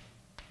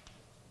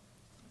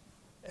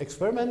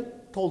 Experiment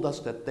told us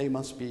that they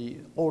must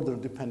be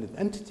order-dependent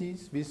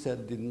entities. We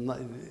said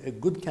the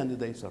good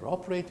candidates are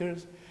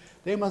operators.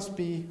 They must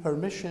be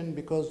Hermitian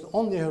because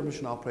only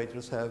Hermitian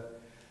operators have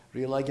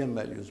real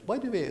eigenvalues. By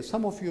the way,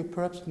 some of you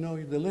perhaps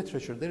know the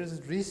literature. There is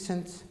a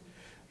recent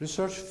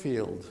research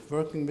field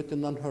working with the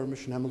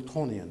non-Hermitian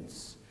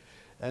Hamiltonians.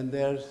 And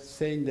they're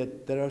saying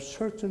that there are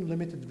certain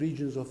limited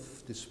regions of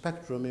the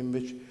spectrum in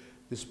which,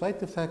 despite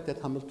the fact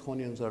that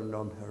Hamiltonians are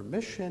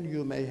non-Hermitian,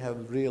 you may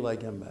have real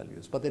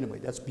eigenvalues. But anyway,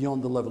 that's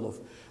beyond the level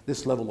of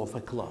this level of a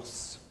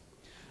class.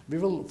 We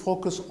will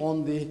focus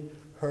on the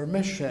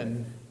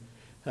Hermitian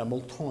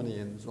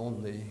Hamiltonians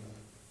only.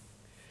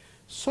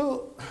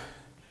 So,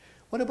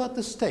 what about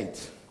the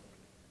state?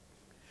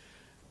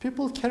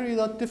 People carried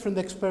out different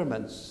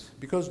experiments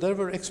because there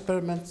were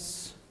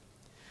experiments,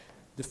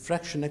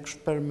 diffraction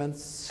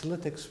experiments,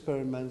 slit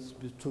experiments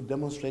to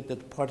demonstrate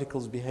that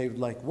particles behaved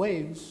like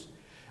waves.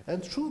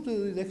 And through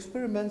the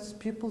experiments,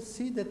 people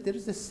see that there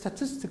is a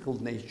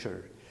statistical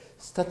nature,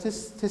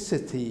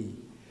 statisticity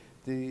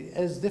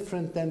as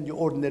different than the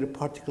ordinary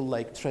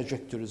particle-like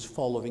trajectories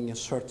following a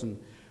certain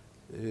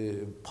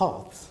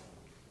path.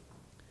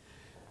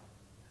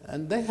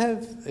 And they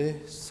have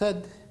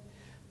said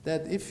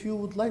that if you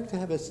would like to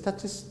have a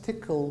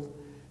statistical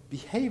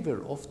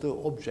behavior of the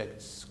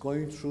objects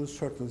going through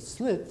certain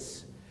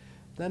slits,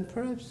 then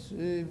perhaps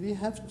we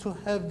have to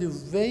have the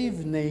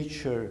wave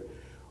nature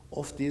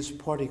of these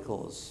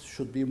particles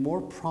should be more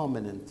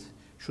prominent,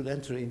 should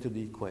enter into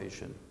the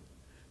equation.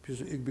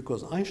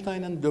 Because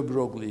Einstein and de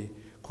Broglie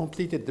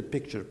completed the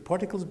picture.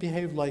 Particles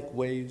behave like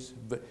waves,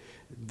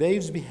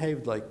 waves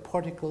behave like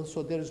particles,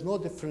 so there is no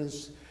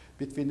difference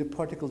between the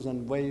particles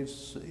and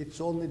waves.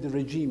 It's only the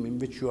regime in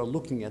which you are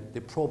looking at,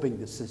 the probing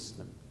the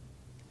system.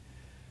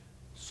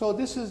 So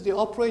this is the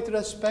operator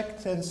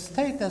aspect and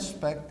state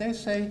aspect. They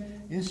say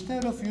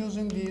instead of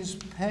using these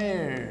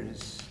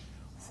pairs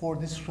for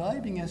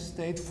describing a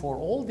state for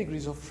all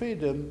degrees of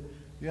freedom,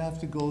 you have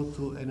to go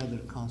to another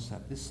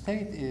concept. The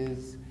state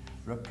is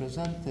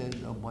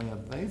represented by a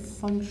wave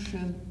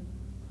function,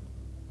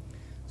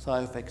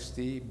 psi of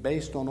xt,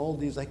 based on all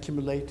these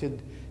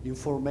accumulated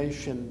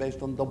information,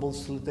 based on double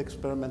slit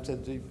experiments,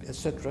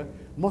 etc.,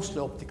 mostly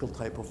optical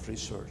type of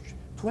research.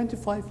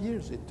 25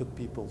 years it took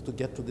people to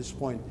get to this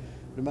point.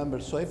 Remember,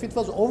 so if it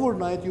was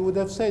overnight, you would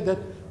have said that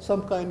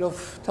some kind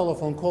of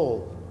telephone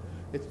call.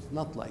 It's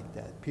not like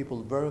that.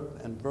 People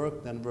worked and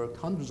worked and worked.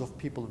 Hundreds of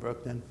people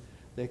worked, and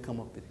they come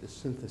up with this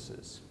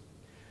synthesis.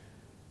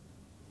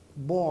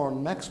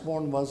 Max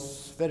Born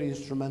was very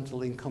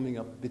instrumental in coming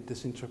up with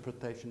this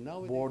interpretation.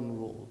 Now, Born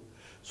rule.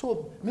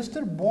 So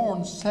Mr.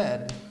 Born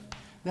said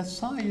that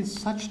psi is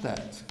such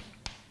that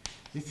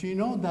if you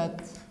know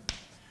that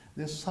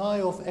the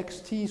psi of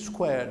xt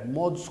squared,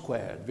 mod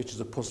squared, which is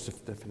a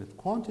positive definite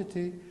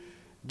quantity,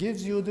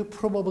 gives you the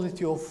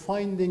probability of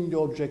finding the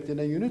object in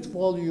a unit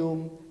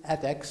volume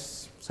at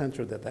x,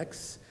 centered at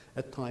x,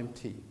 at time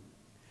t.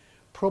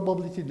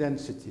 Probability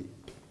density.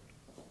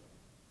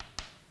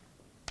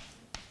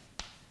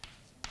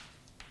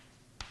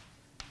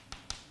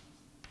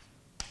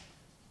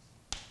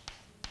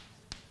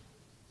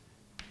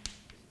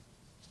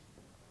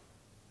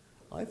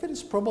 If it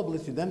is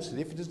probability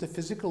density, if it is the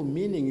physical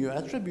meaning you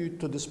attribute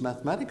to this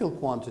mathematical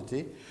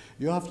quantity,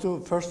 you have to,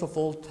 first of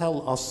all,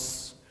 tell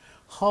us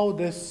how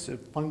this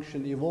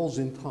function evolves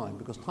in time,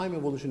 because time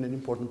evolution is an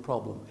important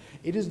problem.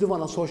 It is the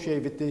one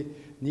associated with the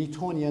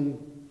Newtonian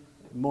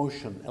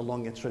motion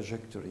along a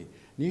trajectory.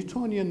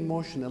 Newtonian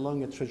motion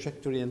along a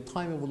trajectory and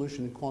time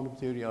evolution in quantum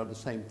theory are the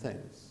same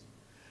things.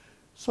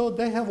 So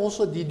they have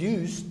also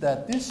deduced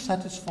that this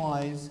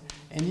satisfies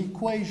an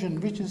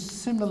equation which is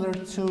similar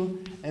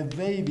to a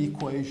wave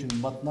equation,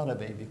 but not a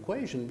wave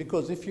equation,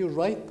 because if you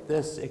write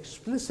this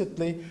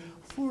explicitly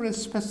for a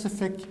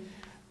specific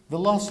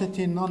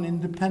velocity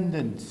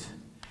non-independent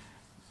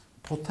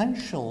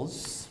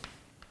potentials,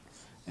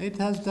 it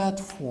has that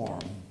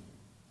form.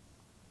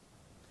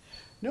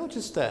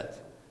 Notice that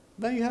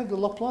when you have the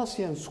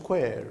Laplacian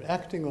square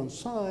acting on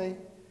psi,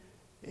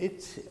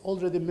 it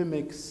already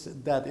mimics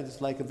that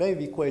it's like a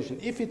wave equation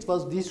if it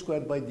was d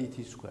squared by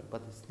dt squared,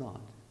 but it's not.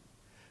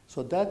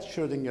 So that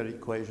Schrödinger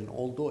equation,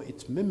 although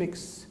it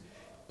mimics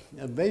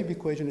a wave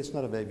equation, it's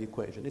not a wave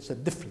equation. It's a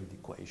different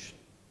equation.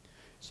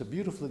 It's a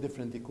beautifully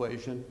different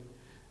equation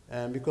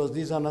because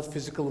these are not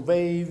physical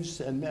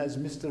waves, and as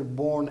Mr.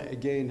 Born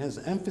again has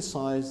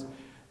emphasized,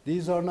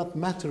 these are not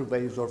matter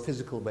waves or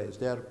physical waves.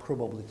 They are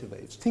probability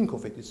waves. Think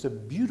of it. It's a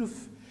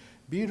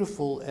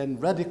beautiful and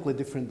radically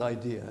different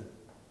idea.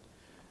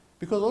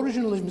 Because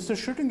originally, Mr.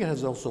 Schrödinger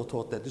has also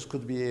thought that this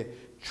could be a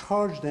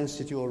charge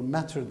density or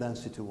matter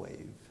density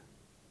wave.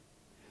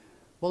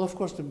 Well, of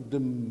course, the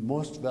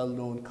most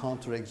well-known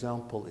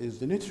counterexample is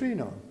the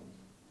neutrino.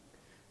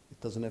 It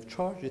doesn't have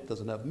charge, it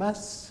doesn't have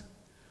mass,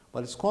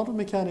 but it's quantum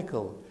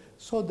mechanical.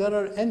 So there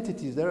are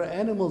entities, there are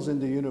animals in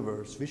the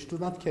universe which do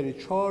not carry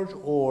charge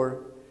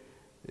or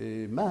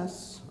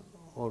mass,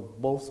 or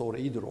both or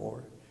either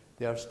or.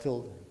 They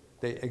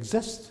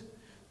exist.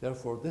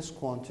 Therefore, this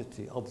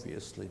quantity,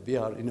 obviously, we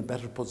are in a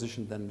better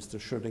position than Mr.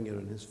 Schrödinger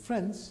and his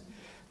friends.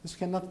 This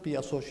cannot be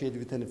associated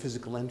with any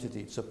physical entity.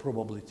 It's a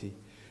probability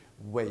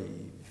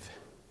wave.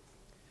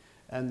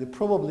 And the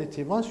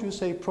probability, once you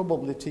say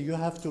probability, you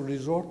have to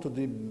resort to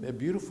a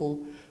beautiful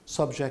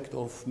subject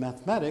of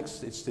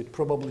mathematics. It's the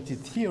probability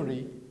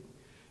theory.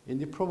 In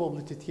the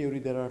probability theory,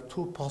 there are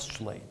two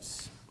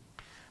postulates.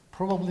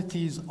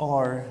 Probabilities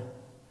are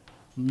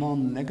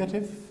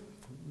non-negative.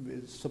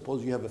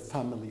 Suppose you have a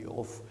family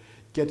of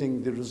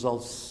getting the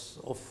results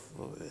of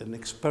an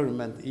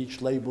experiment, each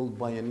labeled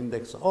by an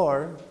index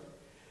R,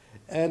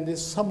 and the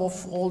sum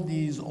of all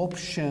these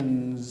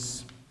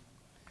options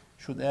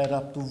should add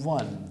up to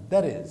 1.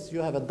 That is,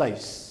 you have a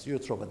dice. You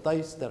throw a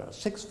dice, there are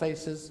 6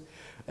 faces,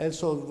 and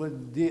so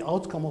the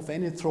outcome of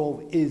any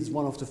throw is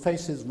one of the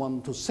faces,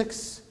 1 to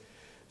 6.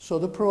 So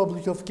the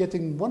probability of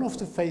getting one of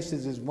the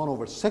faces is 1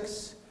 over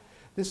 6.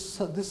 This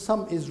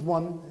sum is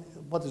 1.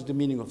 What is the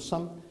meaning of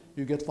sum?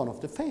 You get one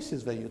of the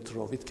faces when you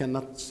throw. It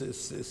cannot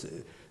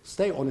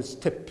stay on its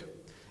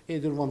tip.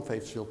 Either one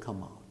face will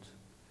come out.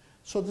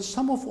 So the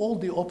sum of all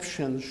the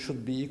options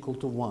should be equal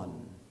to 1.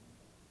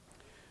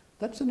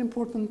 That's an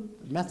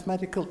important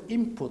mathematical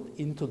input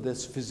into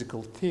this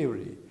physical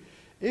theory.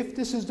 If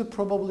this is the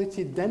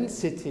probability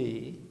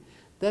density,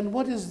 then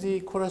what is the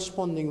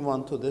corresponding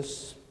one to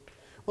this?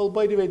 Well,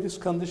 by the way, this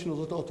condition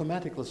is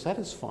automatically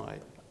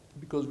satisfied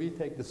because we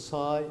take the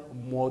psi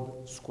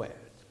mod squared.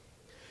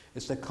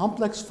 It's a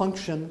complex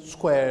function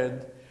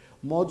squared.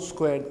 Mod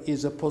squared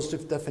is a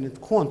positive definite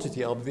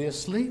quantity,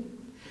 obviously.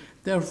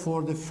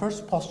 Therefore, the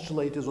first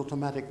postulate is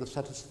automatically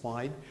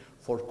satisfied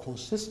for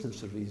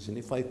consistency reason.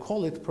 If I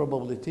call it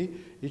probability,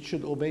 it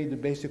should obey the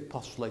basic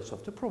postulates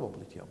of the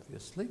probability,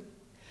 obviously.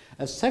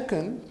 As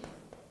second,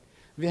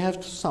 we have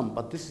to sum,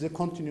 but this is a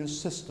continuous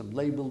system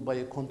labeled by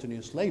a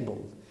continuous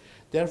label.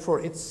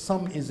 Therefore, its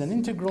sum is an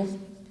integral,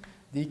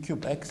 d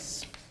cube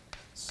x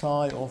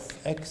psi of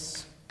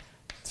x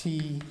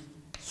t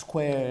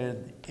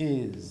squared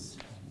is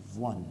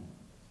 1.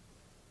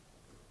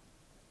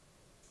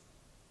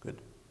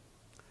 Good.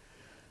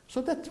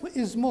 So that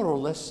is more or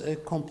less a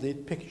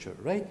complete picture,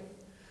 right?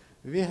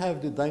 We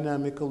have the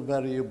dynamical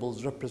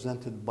variables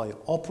represented by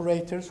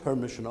operators,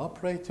 Hermitian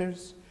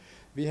operators.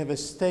 We have a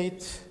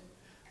state,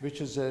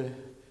 which is a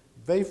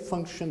wave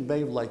function,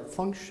 wave-like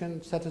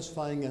function,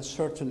 satisfying a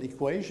certain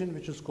equation,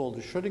 which is called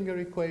the Schrödinger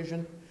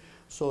equation.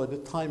 So the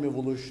time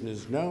evolution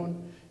is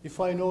known. If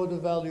I know the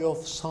value of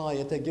psi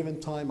at a given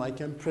time, I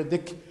can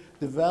predict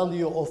the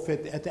value of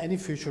it at any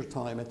future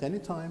time, at any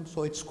time.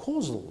 So it's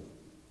causal.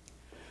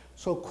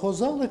 So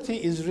causality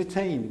is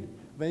retained.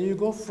 When you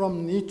go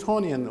from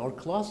Newtonian or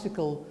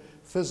classical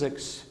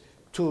physics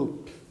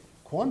to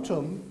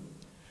quantum,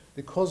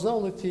 the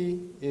causality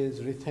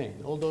is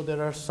retained. Although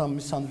there are some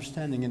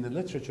misunderstanding in the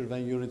literature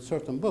when you read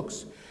certain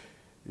books,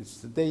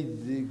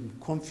 they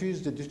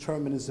confuse the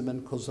determinism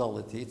and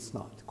causality. It's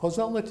not.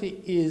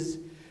 Causality is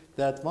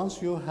that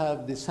once you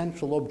have the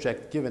central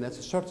object given at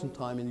a certain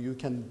time, and you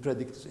can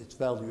predict its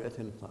value at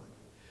any time.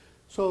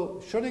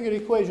 So Schrödinger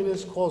equation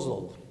is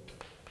causal.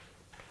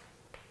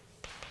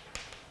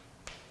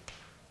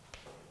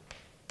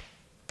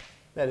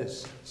 That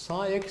is,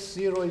 psi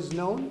x0 is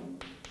known,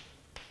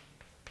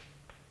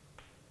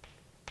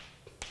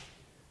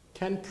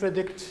 can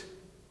predict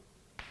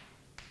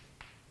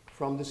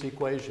from this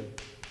equation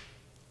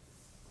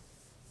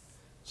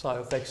psi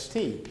of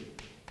xt.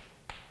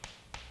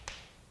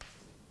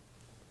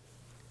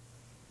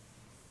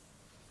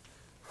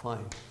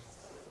 Fine.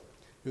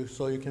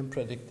 So you can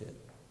predict it.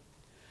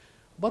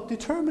 But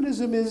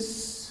determinism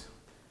is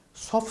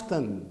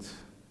softened.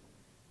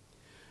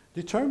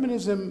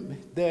 Determinism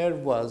there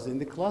was in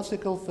the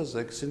classical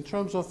physics in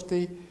terms of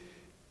the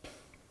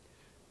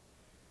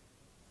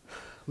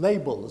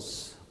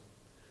labels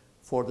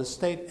for the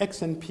state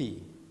x and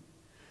p.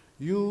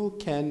 You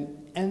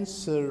can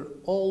answer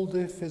all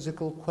the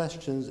physical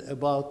questions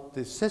about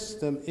the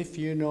system if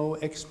you know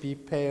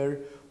xp pair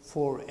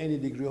for any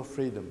degree of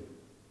freedom.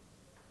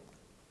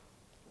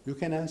 You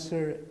can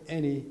answer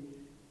any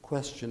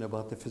question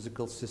about the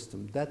physical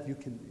system. That you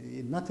can,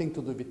 nothing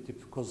to do with the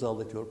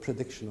causality or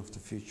prediction of the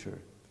future.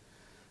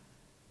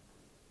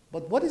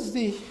 But what is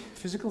the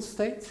physical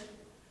state?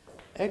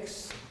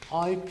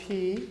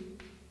 xipi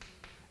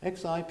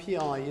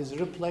is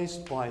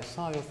replaced by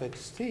psi of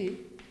xt.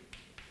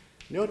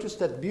 Notice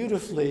that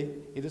beautifully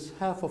it is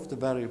half of the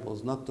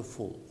variables, not the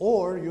full.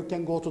 Or you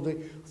can go to the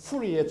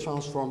Fourier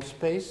transform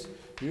space.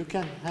 You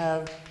can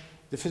have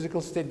the physical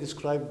state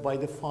described by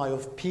the phi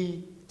of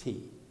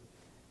pt.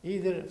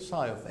 Either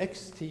psi of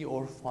xt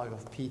or phi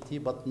of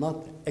pt, but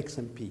not x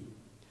and p.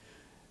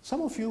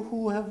 Some of you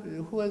who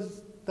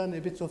has done a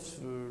bit of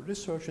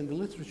research in the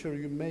literature,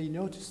 you may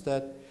notice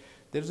that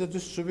there's a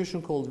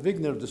distribution called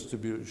Wigner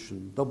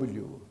distribution,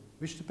 W,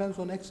 which depends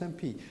on x and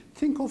p.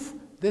 Think of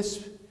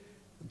this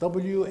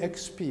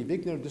WXP,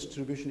 Wigner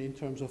distribution, in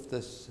terms of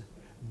this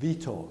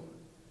veto.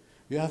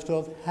 You have to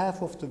have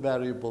half of the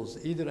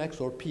variables, either x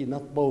or p,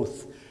 not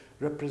both,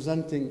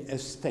 representing a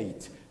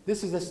state.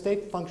 This is a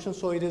state function,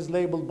 so it is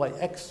labeled by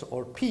x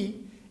or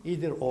p,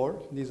 either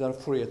or. These are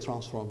Fourier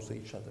transforms to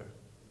each other.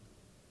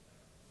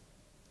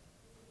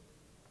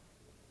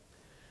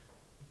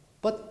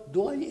 But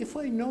if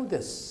I know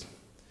this,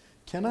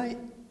 can I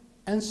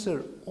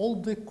answer all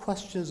the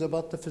questions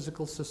about the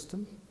physical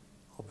system?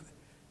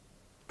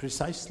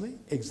 Precisely,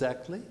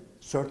 exactly,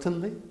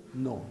 certainly,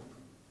 no.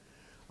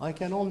 I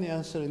can only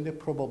answer in the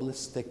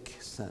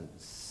probabilistic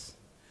sense.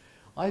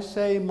 I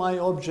say my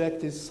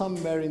object is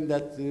somewhere in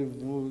that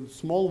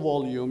small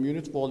volume,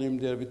 unit volume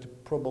there with the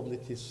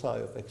probability psi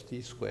of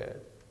xt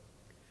squared.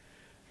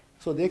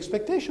 So the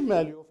expectation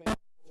value of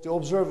the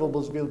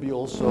observables will be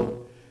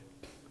also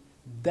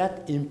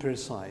that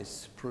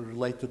imprecise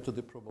related to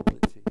the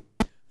probability.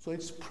 So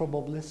it's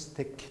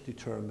probabilistic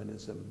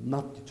determinism,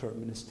 not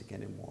deterministic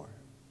anymore.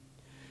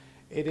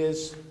 It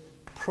is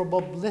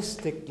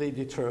probabilistically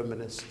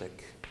deterministic.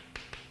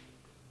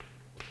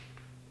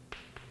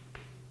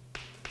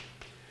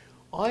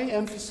 I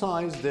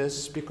emphasize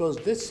this because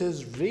this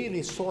is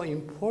really so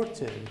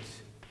important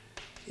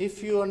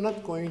if you are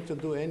not going to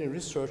do any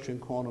research in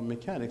quantum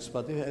mechanics,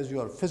 but as you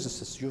are a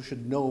physicist, you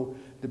should know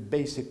the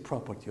basic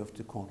property of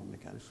the quantum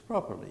mechanics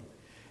properly.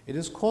 It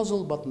is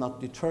causal but not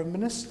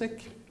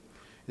deterministic.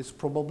 It's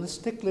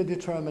probabilistically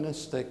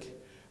deterministic.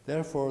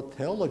 Therefore,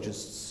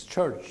 theologists,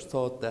 church,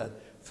 thought that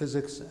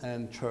physics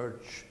and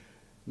church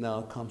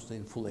now comes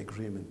in full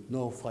agreement.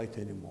 No fight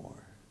anymore.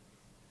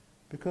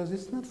 Because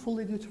it's not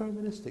fully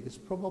deterministic, it's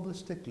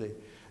probabilistically.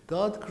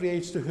 God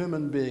creates the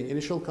human being,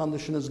 initial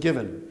condition is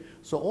given.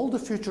 So all the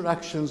future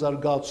actions are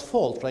God's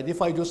fault, right?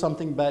 If I do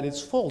something bad, it's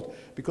fault.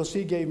 Because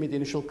he gave me the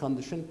initial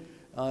condition,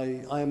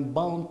 I am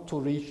bound to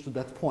reach to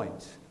that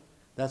point.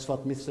 That's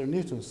what Mr.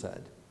 Newton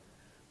said.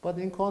 But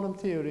in quantum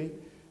theory,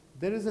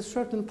 there is a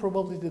certain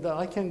probability that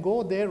I can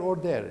go there or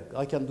there.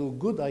 I can do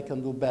good, I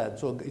can do bad.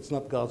 So it's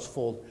not God's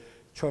fault.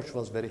 Church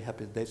was very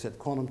happy. They said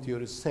quantum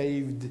theory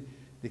saved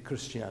the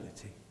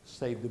Christianity,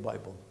 saved the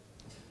Bible.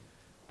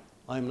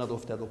 I'm not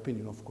of that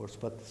opinion, of course,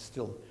 but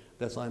still,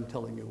 that's I'm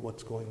telling you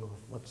what's going on,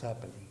 what's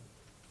happening.